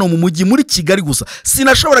za hano mu mujyi muri Kigali gusa.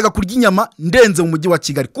 Sinashoboraga kurya inyama ndenze mu mujyi wa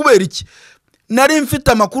Kigali. Kubera iki? nari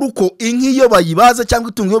mfite amakuru ko inka iyo bayibaze cyangwa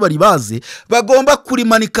itungo iyo baribaze bagomba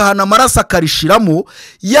kurimanika ahantu amaraso akarishiramo,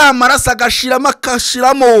 ya maraso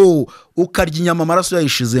agashiramo ukarya inyama amaraso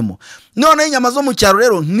yayishizemo. None inyama zo mu cyaro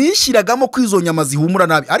rero nishyiragamo ko izo nyama zihumura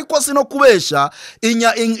nabi, ariko si no kubesha,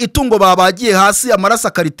 itungo babagiye hasi amaraso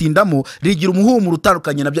akaritindamo rigira umuhumuro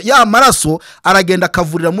utandukanye nabyo, ya maraso aragenda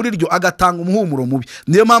akavurira muri ryo agatanga umuhumuro mubi.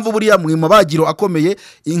 Niyo mpamvu buriya mu mabagiro akomeye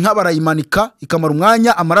inka barayimanika ikamara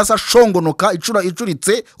umwanya amaraso ashongonoka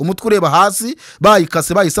icuritse, umutwe ureba hasi,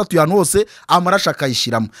 bayikase bayisatuye ahantu hose amaraso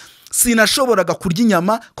akayishyiramo. Sinashoboraga kurya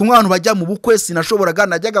inyama ku mwana bajya mu bukwe, sinashoboraga,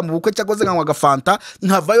 najyaga mu bukwe cyakoze nkanywa agafanta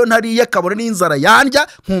nkavayo ntariye kabone n'inzara yandya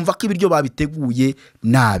nkumva ko ibiryo babiteguye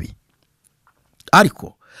nabi.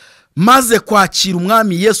 Ariko maze kwakira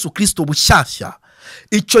umwami Yesu Kristo bushyashya,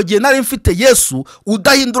 icyo gihe nari mfite Yesu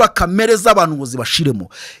udahindura kamere z'abantu ngo zibashiremo.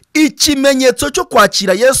 Ikimenyetso cyo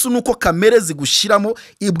kwakira Yesu nuko kamere zigushiramo,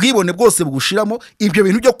 ibwibone bwose bugushiramo, ibyo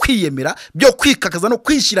bintu byo kwiyemera, byo kwikakaza no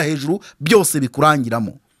kwishyira hejuru byose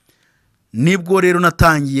bikurangiramo. Nibwo rero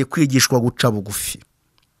natangiye kwigishwa guca bugufi.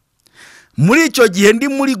 Muri icyo gihe ndi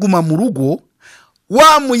muri guma mu rugo,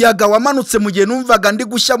 wa muyaga wamanutse mu gihe numvaga ndi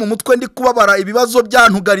gushya mu mutwe, ndi kubabara, ibibazo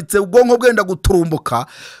byantugaritse, ubwonko bwenda guturumbuka,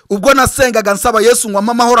 ubwo nasengaga nsaba Yesu ngo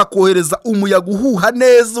ampa amahoro, akohereza umuyaga uhuha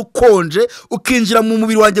neza ukonje ukinjira mu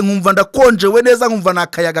mubiri wanjye, nkumva ndakonjewe neza, nkumva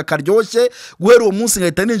nakayaga karyoshye. Guhera uwo munsi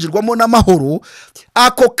ngahita ninjirwamo n'amahoro.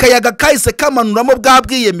 Ako kayaga kahise kamanuramo bwa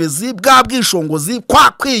bwiyemezi, bwa bwishongozi,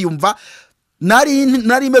 kwa kwiyumva.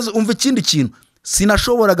 Nari meze, umva ikindi kintu,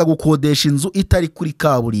 sinashoboraga gukodesha inzu itari kuri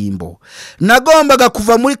kaburimbo. Nagombaga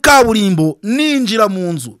kuva muri kaburimbo ninjira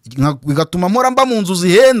mu nzu, bigatuma mpora mba mu nzu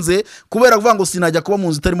zihenze, kubera kuvuga ngo sinajya kuba mu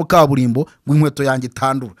nzu itari mu kaburimbo ngo inkweto yanjye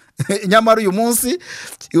itandura. Nyamara uyu munsi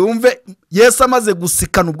yumve Yesu amaze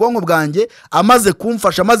gusikana ubwonko bwanjye, amaze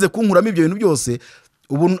kumfasha, amaze kunkuramo ibyo bintu byose,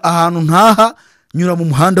 ubu ahantu ntaha nyura mu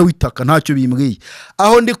muhanda w'itaka ntacyo bimbwiye.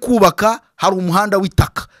 Aho ndi kubaka hari umuhanda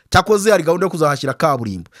w'itaka, cyakoze hari gahunda yo kuzahashyira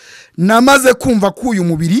kaburimbo. Namaze kumva ko uyu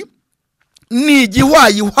mubiri ni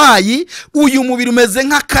igihwayihwayi, uyu mubiri umeze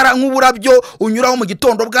nk'akara, nk'uburabyo unyuraho mu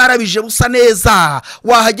gitondo bwarabije busa neza,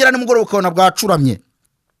 wahagera nimugoroba ukabona bwacuramye.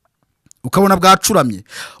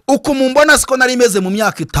 Uko mumbona siko nari meze mu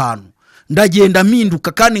myaka 5, ndagenda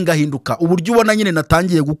mpinduka kandi ngahinduka. Uburyo ubona nyine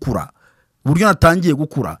natangiye gukura,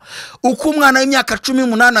 uko umwana w'imyaka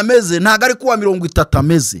 18 ameze ntago ari kuwa 30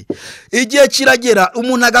 ameze. Igihe kiragera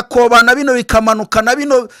umuntu agakobana, bino bikamanuka na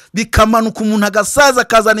bino bikamanuka, umuntu agasaza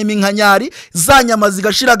akazana iminkanyari, za nyama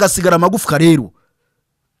zigashira agasigara amagufwa. Rero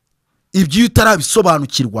ibyo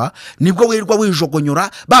utarabisobanukirwa nibwo wirirwa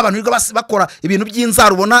wijogonyora, babantu wirirwa bakora ibintu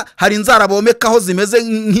by'inzara, ubona hari inzara bomekaho zimeze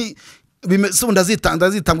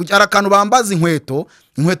ndazitanga. Hari akantu bambaza inkweto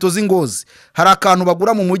z'ingozi, hari akantu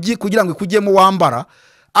bagura mu mujyi kugira ngo ikujyemo wambara,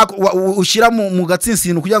 ushyira mu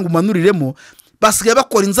gatsinsino kugira ngo umanuriremo. Basigaye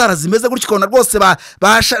bakora inzara zimeze gutyo, ukabona rwose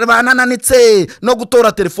banananitse, no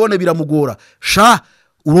gutora telefone biramugora.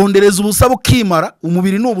 Urondereza ubusa bukimara,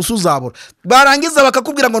 umubiri ni ubusa uzabura. Barangiza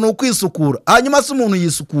bakakubwira ngo ni ukwisukura, hanyuma se umuntu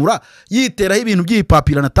yisukura yiteraho ibintu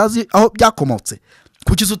by'ibipapira natazi aho byakomotse.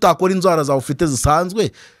 Kuki utakora inzara zawe ufite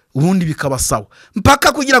zisanzwe ubundi bikabasawa,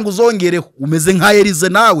 mpaka kugira ngo uzongereho umeze nka Elize,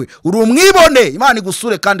 nawe uri umwibone, Imana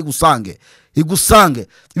igusure kandi igusange.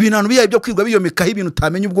 Ibintu biyaye byo kwigwa biyomekaho ibintu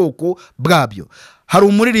utamenya ubwoko bwabyo. Hari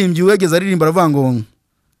umuririmbyi wegeze aririmba aravuga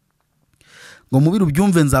ngo mubiri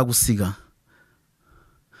ubyumve nzagusiga,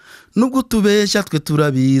 nubwo tubeshya twe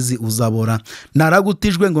turabizi uzabora,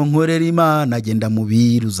 naragutijwe ngo nkorera Imana, agenda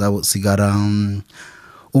mubiri uzasigara.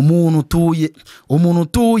 Umuntu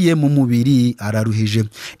utuye mu mubiri araruhije,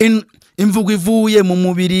 imvugo ivuye mu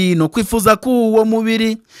mubiri no kwifuza k'uwo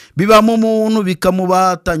mubiri biba mu muntu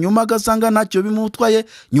bikamubata, nyuma agasanga ntacyo bimutwaye,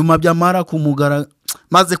 nyuma byamara kumugara.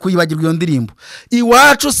 Maze kuyibagirwa iyo ndirimbo.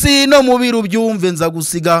 Iwacu si no mubiri ubyumve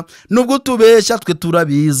nzagusiga, nubwo tubeshya twe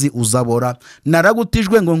turabizi uzabora,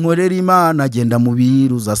 naragutijwe ngo nkorera Imana, agenda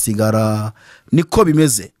mubiri uzasigara. Niko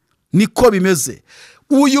bimeze.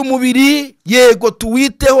 Uyu mubiri yego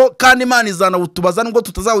tuwiteho kandi Imana izanawutubaza, nubwo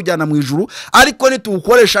tutazawujyana mu ijuru, ariko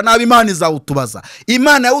nituwukoresha nabi Imana izawutubaza.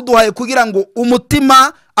 Imana yawuduhaye kugira ngo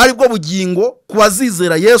umutima aribwo bugingo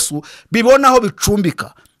kubazizera Yesu bibona aho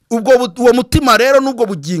bicumbika. Uwo mutima rero n'ubwo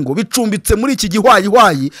bugingo bicumbitse muri iki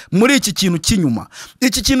gihwayihwayi, muri iki kintu cy'inyuma.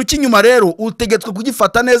 Iki kintu cy'inyuma rero utegetswe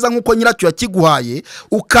kugifata neza nk'uko nyiracyo yakiguhaye,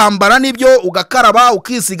 ukambara n'ibyo, ugakaraba,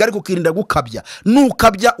 ukisiga, ariko ukirinda gukabya.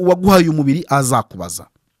 Nukabya uwaguhaye umubiri azakubaza.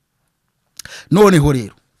 Noneho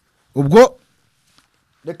rero ubwo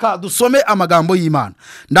reka dusome amagambo y'Imana.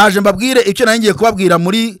 Ndaje mbabwire icyo nari ngiye kubabwira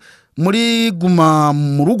muri muri guma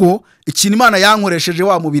mu rugo ikintu Imana yankoresheje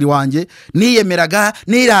wa mubiri wanjye niyemeraga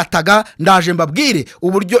nirataga ndaje mbabwire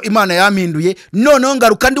uburyo Imana yampinduye noneho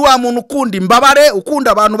ngaruka ndi wa muntu ukunda imbabare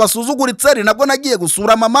ukunda abantu basuzuguritse ni nabwo nagiye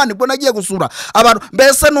gusura mama nibwo nagiye gusura abantu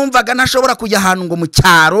mbese numvaga ntashobora kujya ahantu ngo mu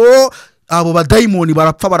cyaro abo badayimoni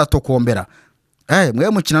barapfa baratokombera mwe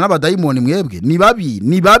mukina n'abadayimoni mwebwe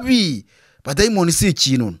ni babi badayimoni si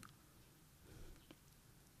ikintu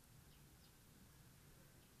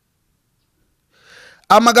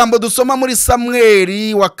amagambo dusoma muri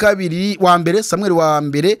Samweli wa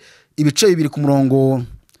mbere ibice 2 ku murongo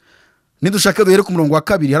nidushaka duhere ku murongo wa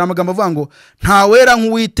 2 hari amagambo avuga ngo nta wera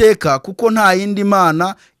nk'Uwiteka kuko nta yindi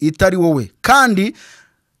mana itari wowe kandi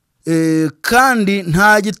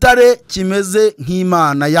nta gitare kimeze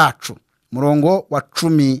nk'Imana yacu murongo wa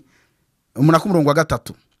 10 ku murongo wa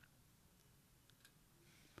 3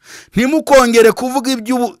 ntimukongere kuvuga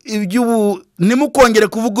iby'ubwibone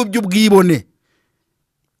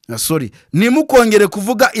ntimukongere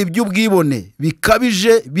kuvuga iby'ubwibone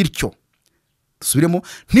bikabije bityo dusubiremo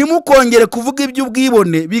ntimukongere kuvuga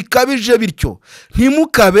iby'ubwibone bikabije bityo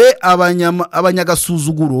ntimukabe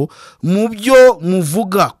abanyagasuzuguro mu byo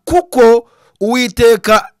muvuga kuko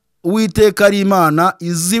Uwiteka ari Imana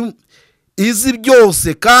izi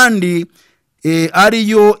byose kandi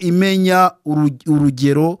ariyo imenya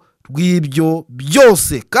urugero rw'ibyo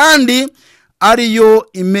byose kandi ariyo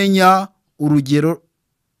imenya urugero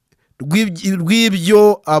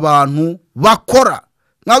rw'ibyo abantu bakora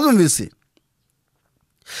mwazumvise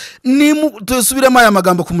tusubiremo aya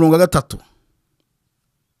magambo ku murongo wa 3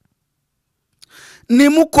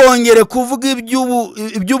 nimukongere kuvuga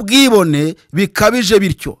iby'ubwibone bikabije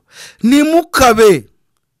bityo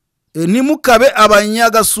ntimukabe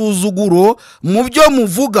abanyagasuzuguro mu byo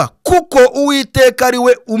muvuga kuko Uwiteka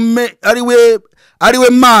ariwe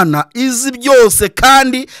Mana izi byose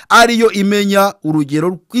kandi ariyo imenya urugero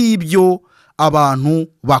rw'ibyo abantu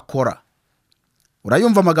bakora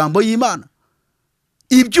urayumva amagambo y'Imana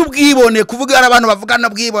iby'ubwibone kuvuga ari abantu bavugana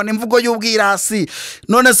bwibone imvugo y'ubwirasi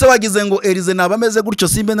none se wagize ngo Elize nabameze gutyo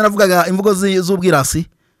simbe naravugaga imvugo z'ubwirasi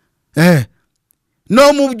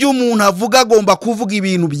no mu by'umuntu avuga agomba kuvuga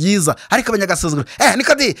ibintu byiza ariko abanyagasuzuguro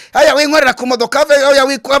nikadi winkorera ku modoka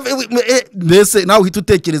mbese nawe uhita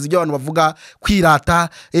utekereza ibyo abantu bavuga kwirata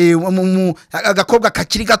agakobwa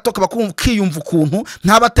kakiri gato kiyumva ukuntu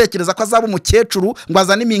ntabatekereza ko azaba umukecuru ngo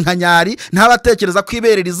azane iminkanyari ntabatekereza ko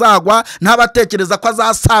ibere rizagwa ntabatekereza ko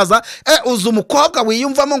azasaza uzi umukobwa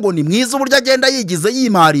wiyumvamo ngo ni mwiza uburyo agenda yigize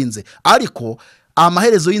yimarinze ariko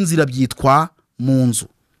amaherezo y'inzira byitwa mu nzu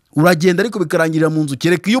uragenda ariko bikarangirira mu nzu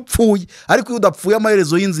kereka iyo upfuye ariko iyo udapfuye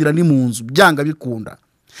amaherezo y'inzira ni mu nzu byanga bikunda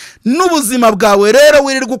n'ubuzima bwawe rero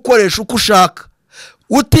wirirwa ukoresha uko ushaka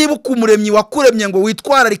utibuka umuremyi wakuremye ngo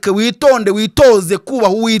witwararike witonde witoze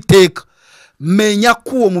kubaha Uwiteka menya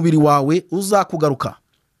ko uwo mubiri wawe uzakugaruka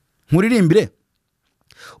nkuririmbire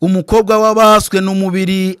umukobwa wabaswe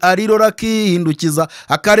n'umubiri arirora akihindukiza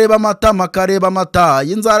akareba amata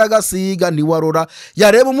y'inzara agasiga ntiwarora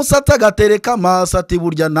yareba umusatsi agatereka amaso ati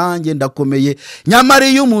burya nanjye ndakomeye nyamara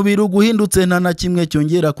iyo umubiri uguhindutse nta na kimwe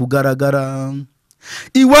cyongera kugaragara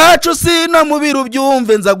iwacu sino mubiri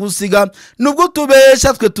ubyumve nza gusiga nubwo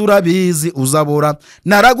tubeshya twe turabizi uzabora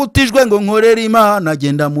naragutijwe ngo nkorere Imana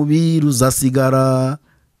genda mubiri uzasigara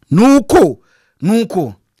nuko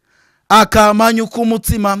akamanyu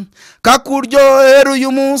k'umutsima kakuryohera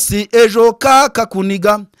uyu munsi ejo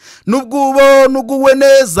kakakuniga nubwo ubona uguwe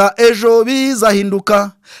neza ejo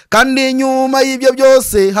bizahinduka kandi nyuma y'ibyo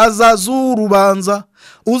byose hazaza urubanza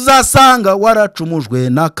uzasanga waracumujwe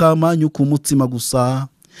n'akamanyu k'umutsima gusa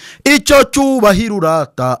icyo cyubahiro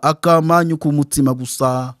urata akamanyu k'umutsima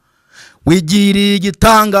gusa wigiriye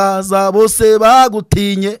igitangaza bose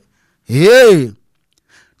bagutinye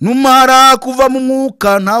numara kuva mu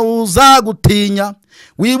mwuka ntawe uzagutinya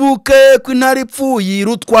wibuke ko intare ipfuye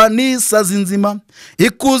irutwa n'isazi nzima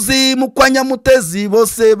ikuzimu kwa nyamutezi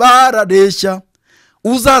bose barareshya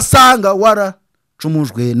uzasanga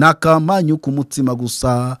waracumujwe n'akamanyu k'umutsima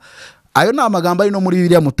gusa ayo ni amagambo ari no muri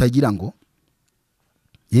Bibiliya mutagira ngo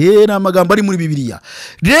ni amagambo ari muri Bibiliya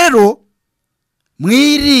rero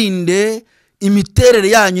mwirinde imiterere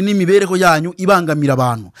yanyu n'imibereho yanyu ibangamira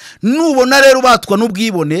abantu nubona rero batwa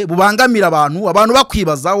n'ubwibone bubangamira abantu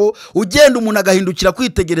bakwibazaho ugenda umuntu agahindukira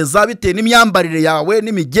kwitegereza bitewe n'imyambarire yawe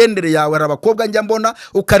n'imigendere yawe hari abakobwa njya mbona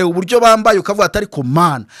ukareba uburyo bambaye ukavuga atari ko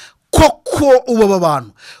Mana koko ubu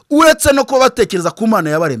abantu uretse no kuba batekereza ku Mana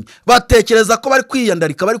yabaremye batekereza ko bari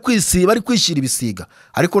kwiyandarika bari kwisiba bari kwishira ibisiga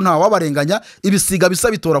ariko nta wabarenganya, ibisiga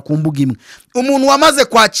bisa bitora ku mbuga imwe. Umuntu wamaze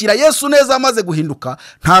kwakira Yesu neza, amaze guhinduka,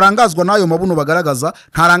 ntarangazwa n'ayo mabuno bagaragaza,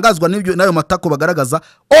 ntarangazwa n'ayo matako bagaragaza.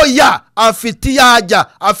 Oya, afite yajya,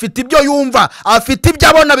 afite ibyo yumva, afite ibyo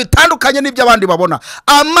abona bitandukanye n'ibyo abandi babona.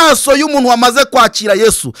 Amaso y'umuntu wamaze kwakira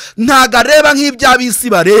Yesu ntago areba nk'iby'abisi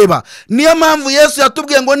bareba. Niyo mpamvu Yesu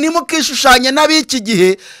yatubwiye ngo nimukishushanye n'ab'iki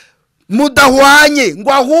gihe mudahwanye,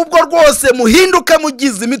 ngo ahubwo rwose muhinduke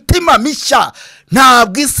mugize imitima mishya.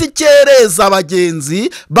 Ntabwo isi kereza abagenzi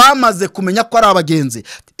bamaze kumenya ko ari abagenzi.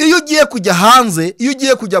 Iyo ugiye kujya hanze, iyo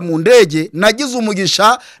ugiye kujya mu ndege, nagize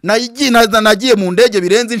umugisha, nagiye mu ndege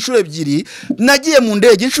birenze inshuro 2, nagiye mu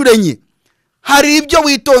ndege inshuro 4. Hari ibyo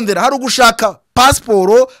witondera, hari ugushaka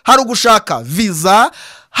pasiporo, hari ugushaka visa,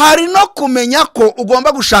 hari no kumenya ko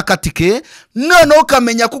ugomba gushaka tike, none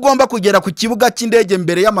ukamenya ko ugomba kugera ku kibuga cy'indege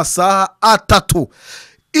mbere y'amasaha 3.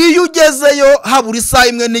 Iyo ugezeyo habura isaha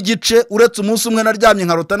 1 n'igice, uretse umunsi umwe naryamye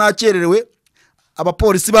nkarota nakererewe,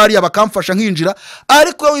 abapolisi bari abakamfasha nkinjira,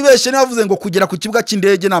 ariko wibeshye navuze ngo kugera ku kibuga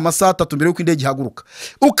cy'indege na amasaha 3 mbere y'uko indege ihaguruka.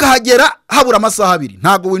 Ukahagera habura amasaha 2,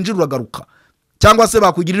 ntago winjira uragaruka. Cyangwa se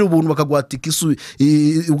bakugirira ubuntu bakaguha tike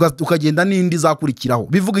ukagenda n'indi zakurikiraho.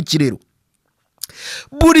 Bivuga iki rero?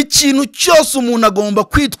 Buri kintu cyose umuntu agomba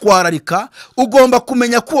kwitwararika, ugomba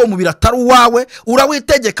kumenya ko uwo mubiri atari uwawe,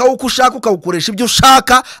 urawitegeka uko ushaka ukawukoresha ibyo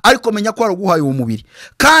ushaka, ariko menya ko waraguhaye uwo mubiri.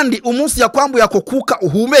 Kandi umunsi yakwambuye ako kuka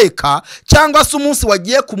uhumeka, cyangwa se umunsi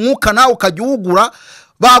wagiye ku mwuka nawe ukajya uwugura,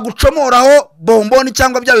 bagucomoraho bomboni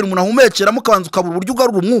cyangwa bya bintu umuntu ahumekera, mukabanza ukabura uburyo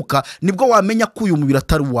ugarura umwuka, nibwo wamenya ko uyu mubiri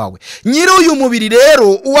atari uwawe. Nyiri uyu mubiri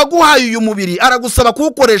rero, uwaguhaye uyu mubiri aragusaba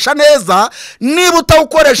kuwukoresha neza. Niba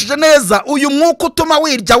utawukoresheje neza, uyu mwuka utuma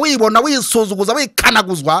wirya, wibona, wisuzuguza,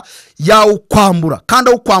 wikanaguzwa, yawukwambura. Kandi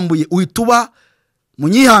awukwambuye uhita uba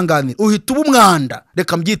munyihanganire, uhita uba umwanda.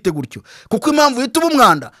 Reka mbyite gutyo, kuko impamvu uhita uba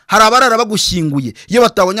umwanda, hari abarara bagushyinguye iyo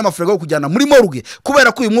batabonye amafaranga yo kujyana muri morgue,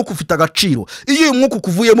 kubera ko uyu mwuka ufite agaciro. Iyo uyu mwuka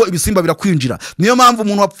ukuvuyemo, ibisimba birakwinjira. Niyo mpamvu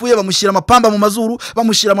umuntu wapfuye bamushyira amapamba mu mazuru,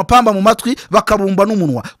 bamushyira amapamba mu matwi, bakabumba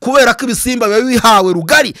n'umunwa, kubera ko ibisimba biba bihawe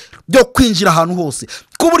rugari byo kwinjira ahantu hose.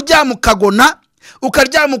 Kuburyama ukagona,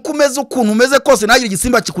 ukaryama ukumeze ukuntu umeze kose, ntagire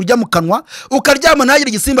igisimba kikurya mu kanwa, ukaryama ntagire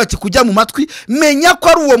igisimba kikujya mu matwi, menya ko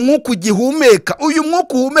ari uwo mwuka ugihumeka. Uyu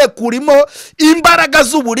mwuka uhumeka urimo imbaraga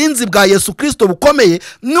z'uburinzi bwa Yesu Kristo bukomeye.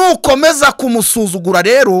 Nukomeza kumusuzugura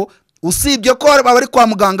rero, usibye ko bari kwa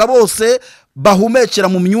muganga bose bahumekera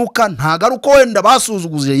mu myuka, ntago ari uko wenda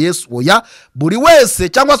basuzuguje Yesu. Oya, buri wese,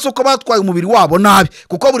 cyangwa se uko batwaye umubiri wabo nabi,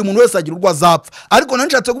 kuko buri muntu wese agira urwo azapfa. Ariko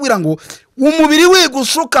nanshatse kubwira ngo umubiri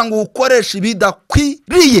wigushuka ngo ukoreshe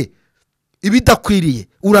ibidakwiriye,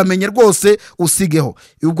 uramenye rwose usigeho.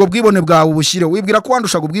 Ubwo bwibone bwawe ubushyire. Wibwira ko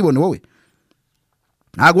wandushaga ubwibone wowe?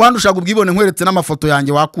 Ntago wandushaga ubwibone nkweretse n'amafoto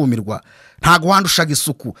yanjye wakumirwa. Ntago wandushaga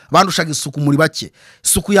isuku, bandushaga isuku muri bake.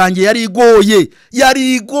 Isuku yanjye yari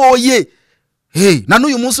igoye. Hey, na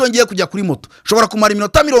n'uyu munsi wongeye kujya kuri moto, shobora kumara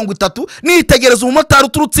iminota 30 nitegereza umumotari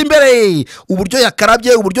uturutse imbere, uburyo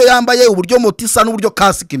yakarabye, uburyo yambaye, uburyo moto isa, n'uburyo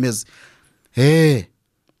kasike imeze. Hey,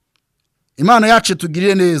 Imana yacu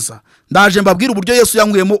tugirire neza. Ndaje mbabwira uburyo Yesu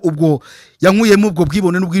yankuyemo ubwo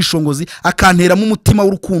bwibone n'ubwishongozi, akanteramo umutima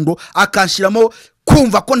w'urukundo, akanshyiramo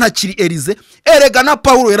kumva ko ntakiri Elize. Erega na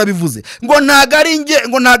Paulo yarabivuze ngo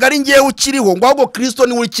ntago ari ngewe ukiriho, ngo ahubwo Kristo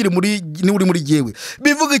ni uri muri jyewe.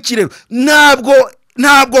 Bivuga iki rero? Ntabwo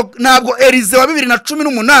Elize wa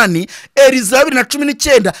 2018, Elize wa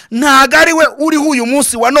 2019 ntago ari we uriho uyu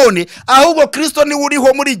munsi wa none, ahubwo Kristo ni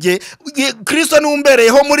uriho muri jye. Kristo ni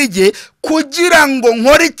umbereyeho muri jye, kugira ngo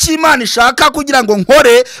nkore icyo Imana ishaka kugira ngo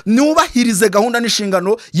nkore, nubahirize gahunda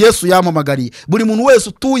n'inshingano Yesu yampamagariye. Buri muntu wese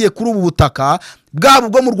utuye kuri ubu butaka, bwaba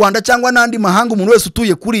bwo mu Rwanda cyangwa n'andi mahanga, umuntu wese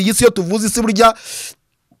utuye kuri iyi si, yo tuvuze isi burya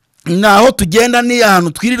naho tugenda ni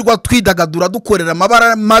ahantu twirirwa twidagadura dukorera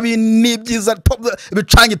amabara mabi n'ibyiza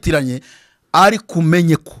bicangitiranye. Ariko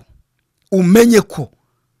umenye ko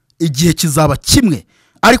igihe kizaba kimwe.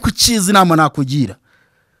 Ariko ikizi inama nakugira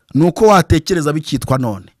nuko watekereza bikitwa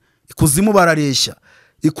none. Ikuzimu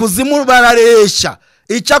barareshya,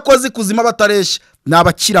 icyakoze ikuzimu batareshya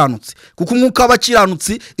n'abakiranutsi, kuko umwuka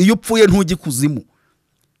w'abakiranutsi iyo upfuye ntujya ikuzimu.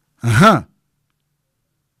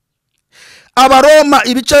 Abaroma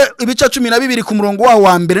ibice 12 ku murongo waho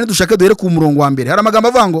wa mbere, nidushake duhere ku murongo wa mbere. Hari amagambo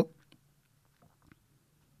avuga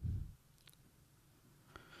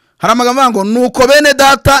ngo nuko bene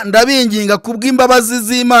data ndabinginga kubw'imbabazi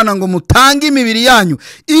z'Imana ngo mutange imibiri yanyu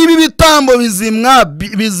ibi bitambo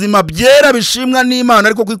bizima byera bishimwa n'Imana,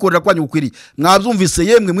 ariko kwikorera kwanyu gukwiriye. Mwabyumvise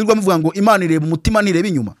yemwe mwirwa muvuga ngo Imana ireba umutima ntireba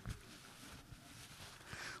inyuma.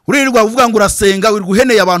 uririrwa uvuga ngo urasenga, wirirwa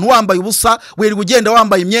uheneye abantu wambaye ubusa, wirirwa ugenda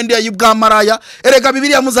wambaye imyenda y'ubwamaraya. Erega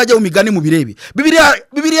Bibiliya muzajya mu migani mu birebe.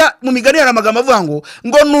 Bibiliya mu migani hari amagambo avuga ngo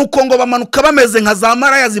nuko ngo bamanuka bameze nka za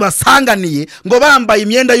maraya zibasanganiye, ngo bambaye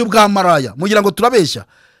imyenda y'ubwamaraya. Mugira ngo turabeshya?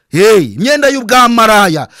 Imyenda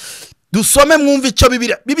y'ubwamaraya. Dusome mwumva icyo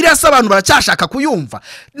Bibiliya se abantu baracyashaka kuyumva.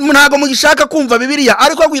 Ntago mugishaka kumva Bibiliya,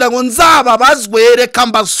 ariko kugira ngo nzababazwe reka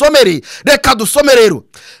mbasomere. Reka dusome rero.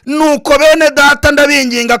 Nuko bene data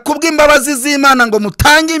ndabinginga kubw'imbabazi z'Imana ngo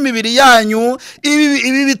mutange imibiri yanyu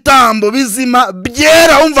ibi bitambo bizima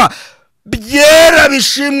byera, umva, byera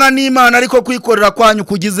bishimwa n'Imana, ariko kwikorera kwanyu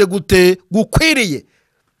kugize gute? Gukwiriye.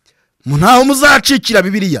 Ntaho muzacikira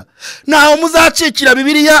Bibiliya. Ntaho muzacikira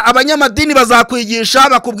Bibiliya. Abanyamadini bazakwigisha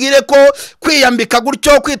bakubwire ko kwiyambika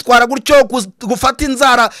gutyo, kwitwara gutyo, gufata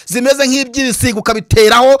inzara zimeze nk'iby'ibisiga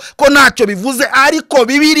ukabiteraho ko ntacyo bivuze, ariko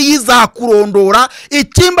Bibiliya izakurondora.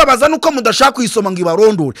 Ikimbabaza nuko mudashaka kuyisoma ngo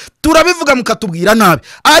ibarondore. Turabivuga mukatubwira nabi,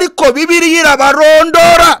 ariko Bibiliya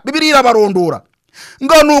irabarondora. Bibiliya irabarondora.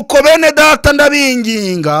 Ngo nuko bene data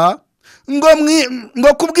ndabinginga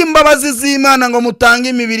ngo kubw'imbabazi z'Imana ngo mutange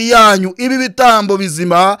imibiri yanyu ibi bitambo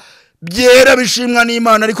bizima byera bishimwa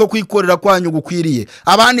n'Imana, ariko kwikorera kwanyu gukwiriye.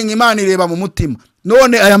 Abandi nk'Imana ireba mu mutima.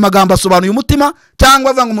 None aya magambo asobanuye umutima cyangwa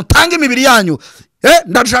avuga ngo mutange imibiri yanyu?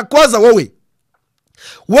 Ndashaka kubaza wowe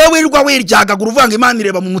wirwa wiryagagura uvuga ngo Imana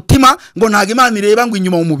ireba mu mutima, ngo ntago Imana ireba ngo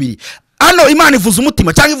inyuma mu mubiri. Hano Imana ivuze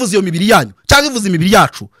umutima cyangwa ivuze iyo mibiri yanyu cyangwa ivuze imibiri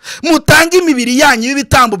yacu? Mutange imibiri yanyu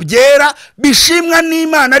y'ibitambo byera bishimwa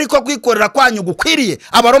n'Imana, ariko kwikorera kwanyu gukwiriye.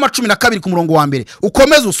 Abaroma 12 ku murongo wa mbere.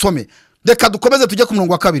 Ukomeze usome. Reka dukomeze tujye ku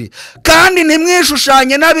murongo wa 2. Kandi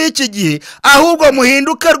ntimwishushanye n'ab'iki gihe, ahubwo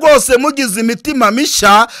muhinduke rwose mugize imitima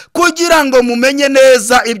mishya, kugira ngo mumenye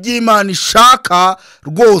neza iby'Imana ishaka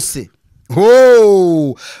rwose.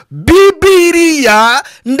 Bibiliya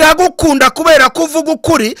ndagukunda kubera kuvuga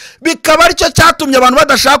ukuri, bikaba aricyo cyatumye abantu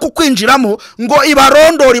badashaka kwinjiramo ngo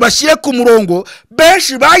ibarondore bashyire ku murongo.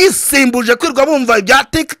 Benshi bayisimbuje kwirwa bumva ibya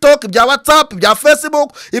TikTok, ibya WhatsApp, ibya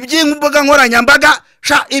Facebook, iby'imbuga nkoranyambaga.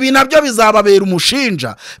 Ibi nabyo bizababera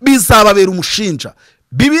umushinja.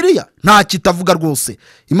 Bibiliya nta kitavuga rwose.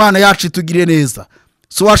 Imana yacu itugiriye neza.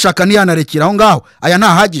 So washaka ntiyanarekera aho ngaho. Aya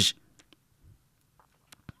ntahagije.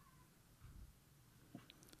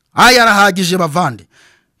 Aya arahagije bavande.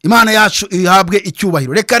 Imana yacu ihabwe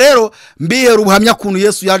icyubahiro. Reka rero mbihera ubuhamya kuntu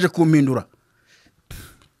Yesu yaje kumpindura.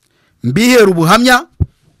 Mbihera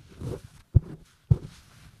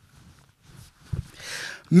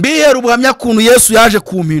ubuhamya kuntu Yesu yaje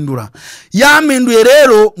kumpindura. Yampinduye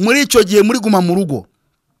rero muri icyo gihe muri guma mu rugo.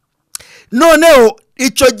 Noneho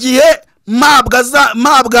icyo gihe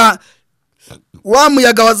mabwa wa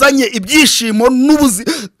muyaga wazanye ibyishimo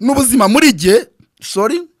n'ubuzima muri gihe.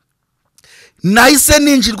 Nahise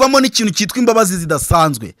ninjirwamo n'ikintu cyitwa imbabazi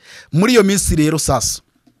zidasanzwe. Muri iyo minsi rero sasa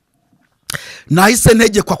nahise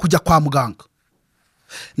ntegekwa kujya kwa muganga.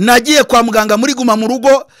 Nagiye kwa muganga muri guma mu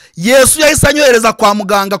rugo. Yesu yahise anyohereza kwa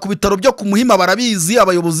muganga ku bitaro byo ku Muhima. Barabizi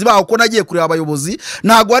abayobozi baho ko nagiye kureba abayobozi.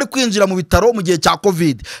 Ntago ari kwinjira mu bitaro mu gihe cya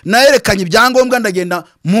COVID. Nayerekanye ibyangombwa, ndagenda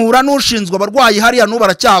mpura n'ushinzwe abarwayi hariya n'ubu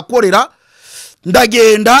baracyakorera.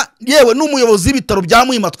 Ndagenda yewe n'umuyobozi w'ibitaro bya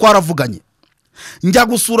Muhima twaravuganye. Njya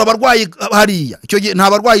gusura abarwayi hariya. Icyo gihe nta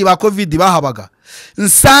barwayi ba COVID bahabaga.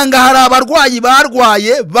 Nsanga hari abarwayi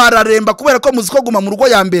barwaye bararemba kubera ko muziko guma mu rugo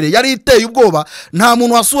ya mbere yari iteye ubwoba. Nta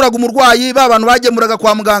muntu wasuraga umurwayi. Abantu bagemuraga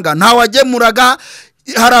kwa muganga nta wagemuraga.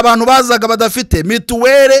 Hari abantu bazaga badafite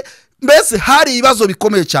mituwele. Mbese hari ibibazo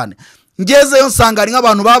bikomeye cyane. Ngezeyo nsanga ari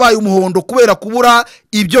nk'abantu babaye umuhondo kubera kubura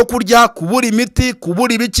ibyo kurya, kubura imiti,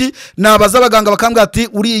 kubura ibiki. Nabaza abaganga bakambwira ati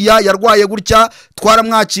uriya yarwaye gutya,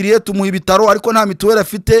 twaramwakiriye tumuha ibitaro ariko nta mituweli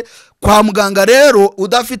afite. Kwa muganga rero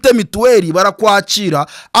udafite mituweli barakwakira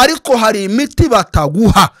ariko hari imiti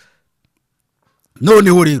bataguha.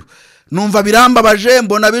 Noneho rero numva birambabaje,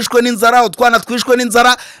 mbona bishwe n'inzara, utwana twishwe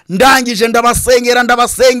n'inzara. Ndangije ndabasengera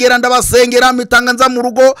mitanga nza mu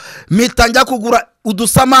rugo, mitanja kugura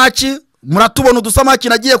udusamaki. Muratubona udusamaki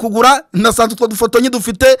nagiye kugura, nasanze utwo dufoto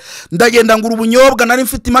nyidufite. Ndagenda ngura ubunyobwa, nari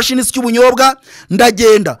mfite imashini y'ubunyobwa.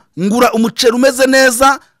 Ndagenda ngura umuceri umeze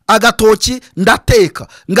neza, agatoki, ndateka.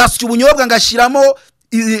 Ngasya ubunyobwa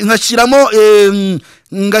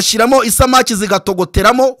ngashyiramo isamaki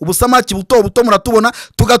zigatogoteramo. Ubusamaki buto muratubona,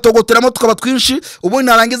 tugatogoteramo tukaba twinshi. Ubundi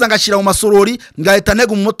narangiza ngashyira mu masorori, ngahita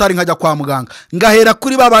ntega umumotari nkajya kwa muganga. Ngahera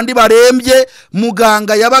kuri babandi barembye.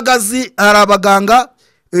 Muganga yabagazi, hari abaganga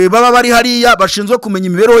baba bari hariya bashinzwe kumenya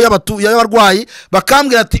imibereho y'abarwayi.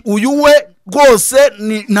 Bakambwira ati uyu we rwose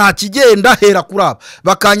nta kigenda hera kuraba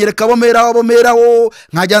bakanyereka bomeraho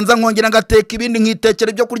nkajya nza nkongera ngateka ibindi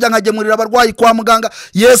nkitekera ibyo kurya nkagemurira abarwayi kwa muganga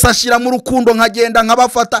Yesu ashira mu rukundo nkagenda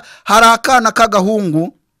nkabafata hari akana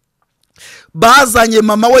k'agahungu bazanye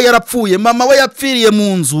mama we yarapfuye mama we yapfiriye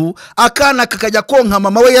mu nzu akana kakajya konka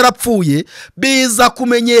mama we yarapfuye biza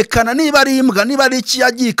kumenyekana niba ari imbwa niba ari iki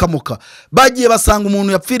yagikamuka bagiye basanga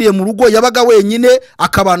umuntu yapfiriye mu rugo yabaga wenyine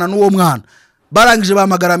akabana n'uwo mwana barangije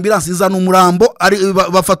bahamagara ambulance izana umurambo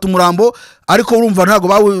bafata umurambo ariko urumva ntago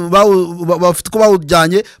bafite ko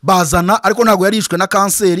bawujyanye bazana ariko ntago yarishwe na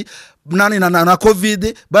kanseri na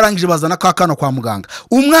covid barangije bazana kakana kwa muganga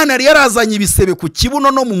umwana yari yarazanye ibisebe ku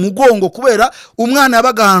kibuno no mu mugongo kubera umwana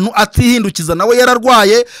yabaga ahantu atihindukiza nawe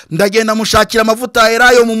yararwaye ndagenda mushakira amavuta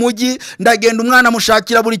yerayo mu mujyi ndagenda umwana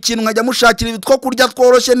mushakira buri kintu nkajya mushakira ibitwo kurya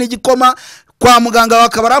tworoshye n'igikoma kwa muganga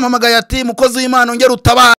bakaba barampamagaye ati mukozi w'Imana ongera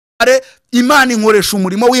utabare Imana inkoresha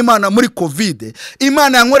umurimo w'Imana muri covid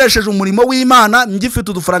Imana yankoresheje umurimo w'Imana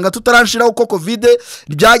ngifite udufaranga tutaranshira uko covid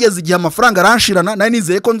byageze igihe amafaranga aranshirana nari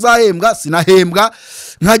nizeye ko nzahembwa sinahembwa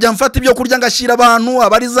nkajya mfata ibyo kurya ngashira abantu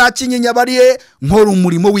abari za kinyinya bariye nkora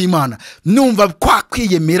umurimo w'Imana numva kwa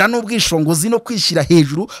kwiyemera n'ubwishongozi no kwishira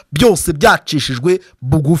hejuru byose byacishijwe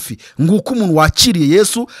bugufi nguko umuntu wakiriye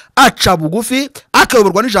Yesu aca bugufi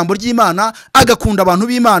akayoborwa n'ijambo ry'Imana agakunda abantu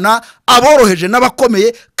b'Imana aboroheje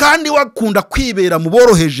n'abakomeye kandi wakunda kwibera mu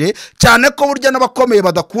boroheje cyane ko burya n'abakomeye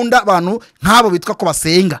badakunda abantu nk'abo bitwa ko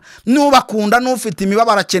basenga n'ubakunda n'ufite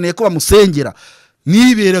imibabaro akeneye ko bamusengera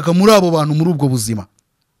niberaga muri abo bantu muri ubwo buzima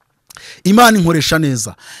Imana inkoresha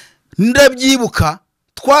neza ndabyibuka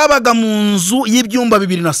twabaga mu nzu y'ibyumba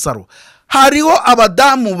 2 na saro hariho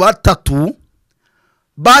abadamu 3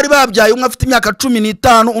 bari babyaye umwe afite imyaka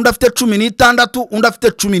 15 undi afite 16 undi afite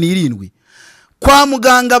 17 kwa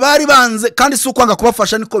muganga bari banze kandi si ukwanga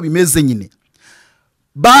kubafasha niko bimeze nyine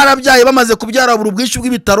barabyaye bamaze kubyara buri bwishyu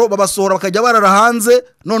bw'ibitaro babasohora bakajya barara hanze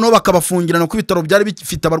noneho bakabafungirana ku bitaro byari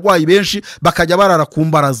bifite abarwayi benshi bakajya barara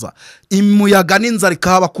kumbaraza imuyaga n'inzara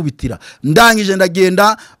ikabakubitira ndangije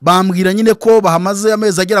ndagenda bambwira nyine ko bahamaze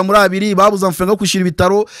amezi agera muri 2 babuza amafaranga yo kwishyura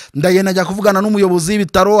ibitaro ndagenda njya kuvugana n'umuyobozi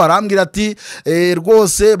w'ibitaro arambwira ati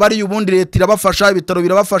rwose bari ubundi leta irabafasha ibitaro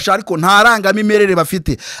birabafasha ariko nta rangamimerere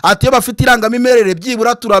bafite ati iyo bafite irangamimerere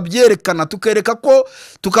byibura turabyerekana tukereka ko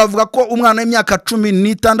tukavuga ko umwana w'imyaka 16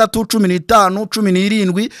 15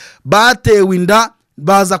 17 batewe inda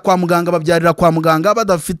baza kwa muganga babyarira kwa muganga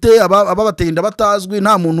badafite ababateye inda batazwi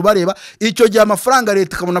nta muntu bareba icyo gihe amafaranga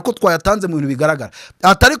leta ikabona ko twayatanze mu bintu bigaragara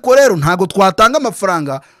atari ko rero ntago twatanga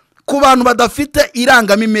amafaranga ku bantu badafite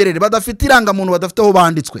irangamimerere badafite irangamuntu badafite aho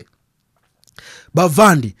banditswe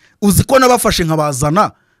bavandi uzi ko nabafashe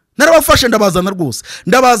nkabazana narabafashe ndabazana rwose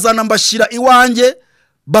ndabazana mbashira iwanjye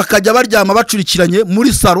bakajya baryama bacurikiranye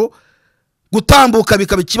muri saro gutambuka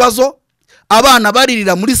bikaba ikibazo abana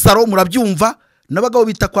baririra muri saro murabyumva nabagabo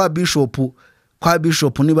bita kwa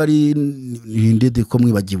bishop niba ari ndede ko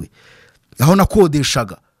mwibagiwe aho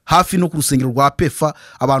nakodeshaga hafi no ku rusengero rwa Pefa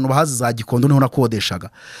abantu bahazi za Gikondo niho nakodeshaga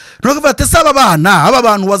no kuvate saba bana aba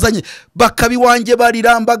bantu wazanye bakabi wanje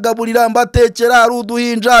barambagaburira mbatekera ari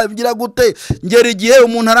uduhinja ngira gute ngera igihe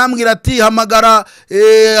umuntu arambwira ati hamagara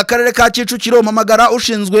akarere ka Kicukiro hamagara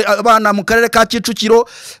ushinzwe abana mu karere ka Kicukiro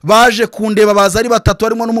baje kundeba baza ari 3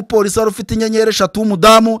 harimo n'umupolisi wari ufite inyenyeri 3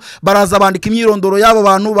 w'umudamu baraza bandika imyirondoro y'abo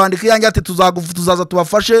bantu bandika yanjye ati tuzaza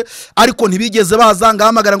tubafashe ariko ntibigeze bazanga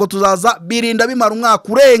hamagara ngo tuzaza birinda bimara umwaka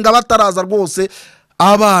urenga bataraza rwose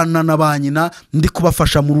abana na banyina ndi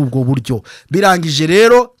kubafasha muri ubwo buryo birangije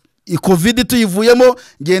rero covid tuyivuyemo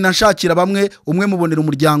ngenda nshakira bamwe umwe mubonera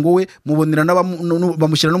umuryango we mubonera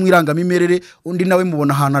bamushyira no mwirangamimerere undi nawe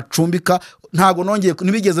mubona ahantu acumbika ntago nongeye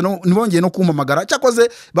nibigeze nibongeye no kumpamagara cyakoze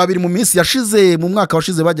babiri mu minsi yashize mu mwaka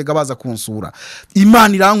washize bajyaga baza kunsura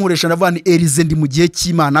Imana irankoresha navani Elize ndi mu gihe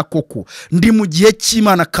cy'Imana koko ndi mu gihe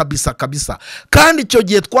cy'Imana kabisa kandi icyo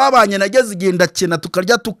gihe twabanye nageze igenda cyena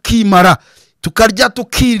tukarya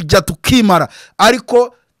tukimara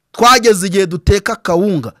ariko twageze igihe duteka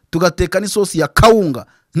kawunga tugateka n'isosi ya kawunga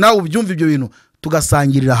nawe ubyumva ibyo bintu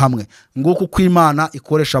tugasangirira hamwe nguko uko Imana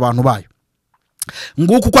ikoresha abantu bayo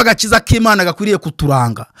nguko uko agakiza k'Imana gakwiriye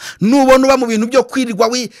kuturanga nubona uba mu bintu byo kwirirwa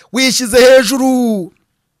wishize hejuru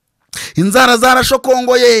inzara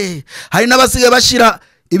zarashokongoye hari n'abasigaye bashira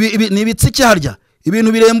nibitsiki harya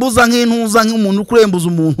ibintu birembuza nk'intuza nk'umuntu kurembuza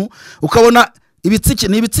umuntu ukabona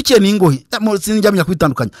ibitsike n'ingohi sinjyamya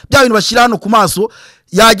kwitandukanya bya bintu bashira hano ku maso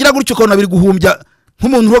yagira gutyo ukabona biri guhumbya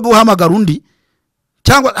nk'umuntu uro guhamagara undi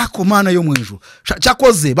cyangwa ako mana yo mu ijuru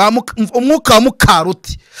cyakoze umwuka wa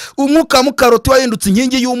mukaroti, umwuka wa mukaroti wahindutse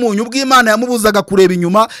inkingi y'umunyu bw'Imana yamubuzaga kureba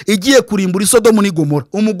inyuma igiye kurimbura Isodomu n'Igomora.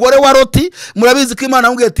 Umugore wa Loti murabizi ko Imana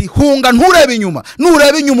yamubwiye ati hunga nturebe inyuma,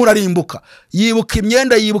 nureba inyuma urarimbuka. Yibuka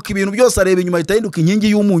imyenda, yibuka ibintu byose, areba inyuma itahinduka inkingi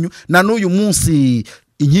y'umunyu. Na n'uyu munsi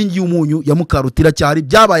inkingi y'umunyu ya mukaroti iracyari,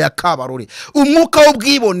 byabaye akabarore. Umwuka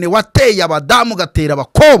w'ubwibone wateye abadamu gatera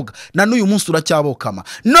abakobwa, na n'uyu munsi uracyabokama.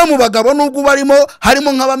 No mu bagabo nubwo barimo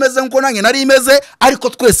harimo nk'abameze nko nanjye nari imeze, ariko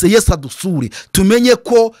twese Yesu adusure tumenye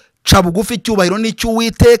ko ca bugufi cyubahiro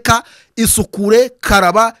n'icy'Uwiteka. Isukure,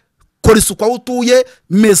 karaba, kora isuku aho utuye,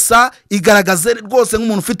 mesa, igaragaze rwose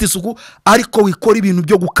nk'umuntu ufite isuku, ariko wikora ibintu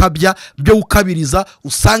byo gukabya, byo gukabiriza,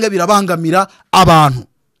 usanga birabangamira abantu.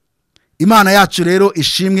 Imana yacu rero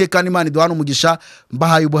ishimwe kandi Imana iduhana umugisha.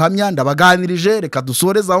 Mbahaye ubuhamya, ndabaganirije, reka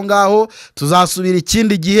dusoreze aho ngaho, tuzasubira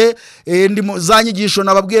ikindi gihe. Za nyigisho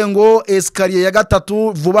nababwiye ngo esikariye ya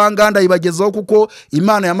gatatu vuba nganda ibagezaho, kuko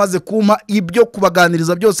Imana yamaze kumpa ibyo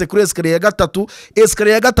kubaganiriza byose kuri esikariye ya gatatu.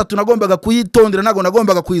 Esikariye ya gatatu nagombaga kuyitondera, nago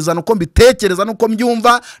nagombaga kuyizana uko mbitekereza nuko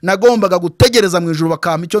mbyumva, nagombaga gutegereza mu ijuru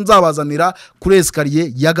bakampa icyo nzabazanira kuri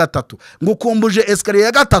esikariye ya gatatu. Ngukumbuje esikariye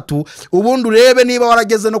ya gatatu, ubundi urebe niba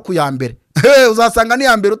warageze no kuyambere. Uzasanga ni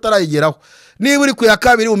ya mbere utarayigeraho. Niba uri ku ya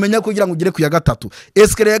kabiri umenya kugira ngo ugere ku ya gatatu.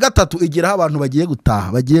 Esikariye ya gatatu igeraho abantu bagiye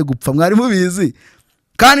gutaha, bagiye gupfa, mwari mubizi.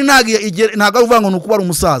 Kandi ntago uvuga ngo nuko ari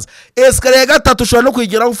umusaza. Esikariye ya gatatu ushobora no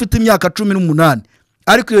kuyigeraho ufite imyaka 18.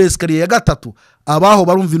 Ariko iyo esikariye ya gatatu abaho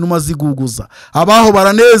barumva inuma ziguguza, abaho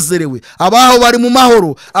baranezerewe, abaho bari mu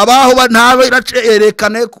mahoro, abaho ntabe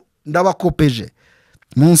iracerekane. Ndabakopeje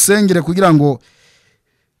munsengere kugira ngo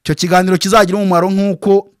cyo kiganiro kizagira umumaro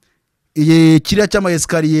nk'uko kiriya cy'ama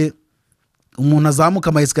esikariye umuntu azamuka,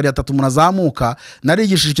 ama esikariye 3 umuntu azamuka.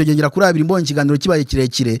 Narigishije icyo gengera kuri 2 mbonye ikiganiro kibaye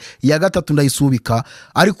kirekire, iya gatatu ndayisubika,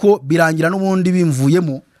 ariko birangira n'ubundi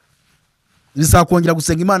bimvuyemo. Bizakongera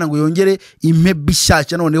gusenga Imana ngo yongere impe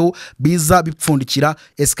bishyashya, noneho biza bipfundikira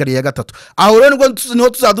esikariye ya gatatu. Aho rero niho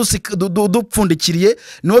tuzadupfundikiriye,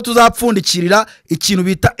 niho tuzapfundikirira ikintu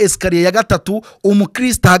bita esikariye ya gatatu.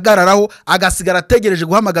 Umukristo ahagararaho agasigara ategereje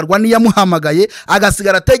guhamagarwa n'iyamuhamagaye,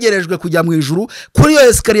 agasigara ategerejwe kujya mu ijuru. Kuri iyo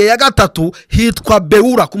esikariye ya gatatu hitwa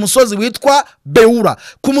Beura, ku musozi witwa Beura.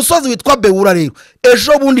 Ku musozi witwa Beura rero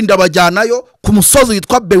ejo bundi ndabajyanayo ku musozi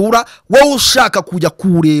witwa Beura. Wowe ushaka kujya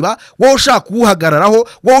kuwureba, wowe ushaka kuwuhagararaho,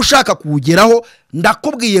 wowe ushaka kuwugeraho,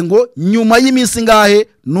 ndakubwiye ngo nyuma y'iminsi ngahe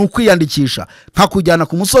nukwiyandikisha nkakujyana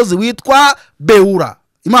ku musozi witwa Beura.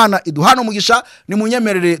 Imana iduhana umugisha. Ni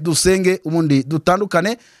munyemerere dusenge ubundi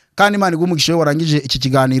dutandukane, kandi Imana igumugisha. Warangije iki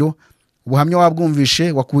kiganiro, ubuhamya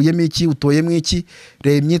wabwumvishe, wakuyemo iki, utoyemo iki?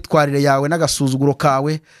 Reba imyitwarire yawe n'agasuzuguro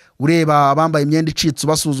kawe, ureba abambaye imyenda icitse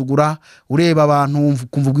basuzugura, ureba abantu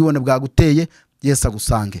kumva ubwibone bwaguteye. Yesu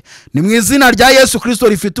agusange. Ni mu izina rya Yesu Kristo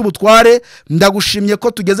rifite ubutware, ndagushimye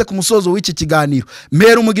ko tugeze ku musozo w'iki kiganiro.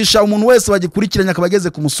 Mpera umugisha umuntu wese wagikurikiranye akabageze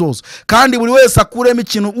ku musozo, kandi buri wese akuremo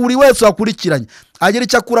ikintu, buri wese wakurikiranye agira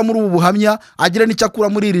icyo akura muri ubu buhamya, agira n'icyo akura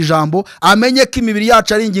muri iri jambo. Amenye ko imibiri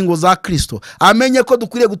yacu ari ingingo za Kristo, amenye ko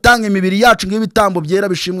dukwiriye gutanga imibiri yacu nk'ibitambo byera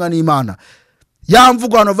bishimwa n'Imana. Ya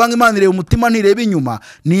mvugo hano vanga Imana ireba umutima ntireba inyuma,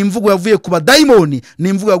 ni imvugo yavuye ku badayimoni, ni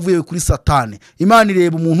imvugo yavuye kuri Satani. Imana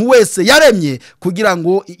ireba umuntu wese yaremye, kugira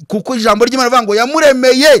ngo, kuko ijambo ry'Imana rivuga ngo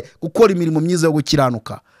yamuremeye gukora imirimo myiza yo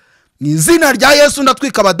gukiranuka. Mu izina rya Yesu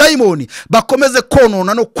ndatwika abadayimoni bakomeze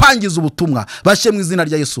konona no kwangiza ubutumwa, bashe mu izina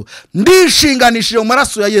rya Yesu. Ndishinganishije mu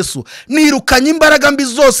maraso ya Yesu, nirukanye imbaraga mbi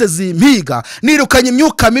zose zimpiga, nirukanye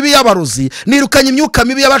imyuka mibi y'abarozi, nirukanye imyuka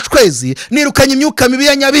mibi y'abashwezi, nirukanye imyuka mibi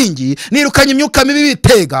ya nyabingi, nirukanye imyuka mibi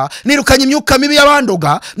y'ibitega, nirukanye imyuka mibi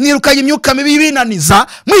y'abandoga, nirukanye imyuka mibi y'ibinaniza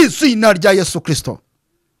mu izina rya Yesu Kristo.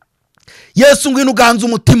 Yesu ngwino uganze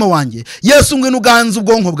umutima wanjye, Yesu ngwino uganze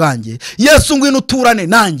ubwonko bwanjye, Yesu ngwino uturane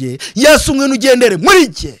nanjye, Yesu ngwino ugendere muri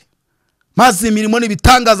jye, maze imirimo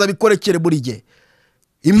n'ibitangaza bikorekere muri jye.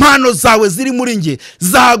 Impano zawe ziri muri jye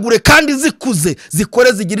zagure kandi zikuze,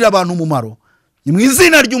 zikore zigirira abantu umumaro. Ni mu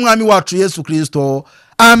izina ry'umwami wacu Yesu Kristo.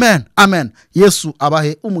 Amen, amen. Yesu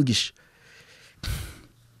abahe umugisha.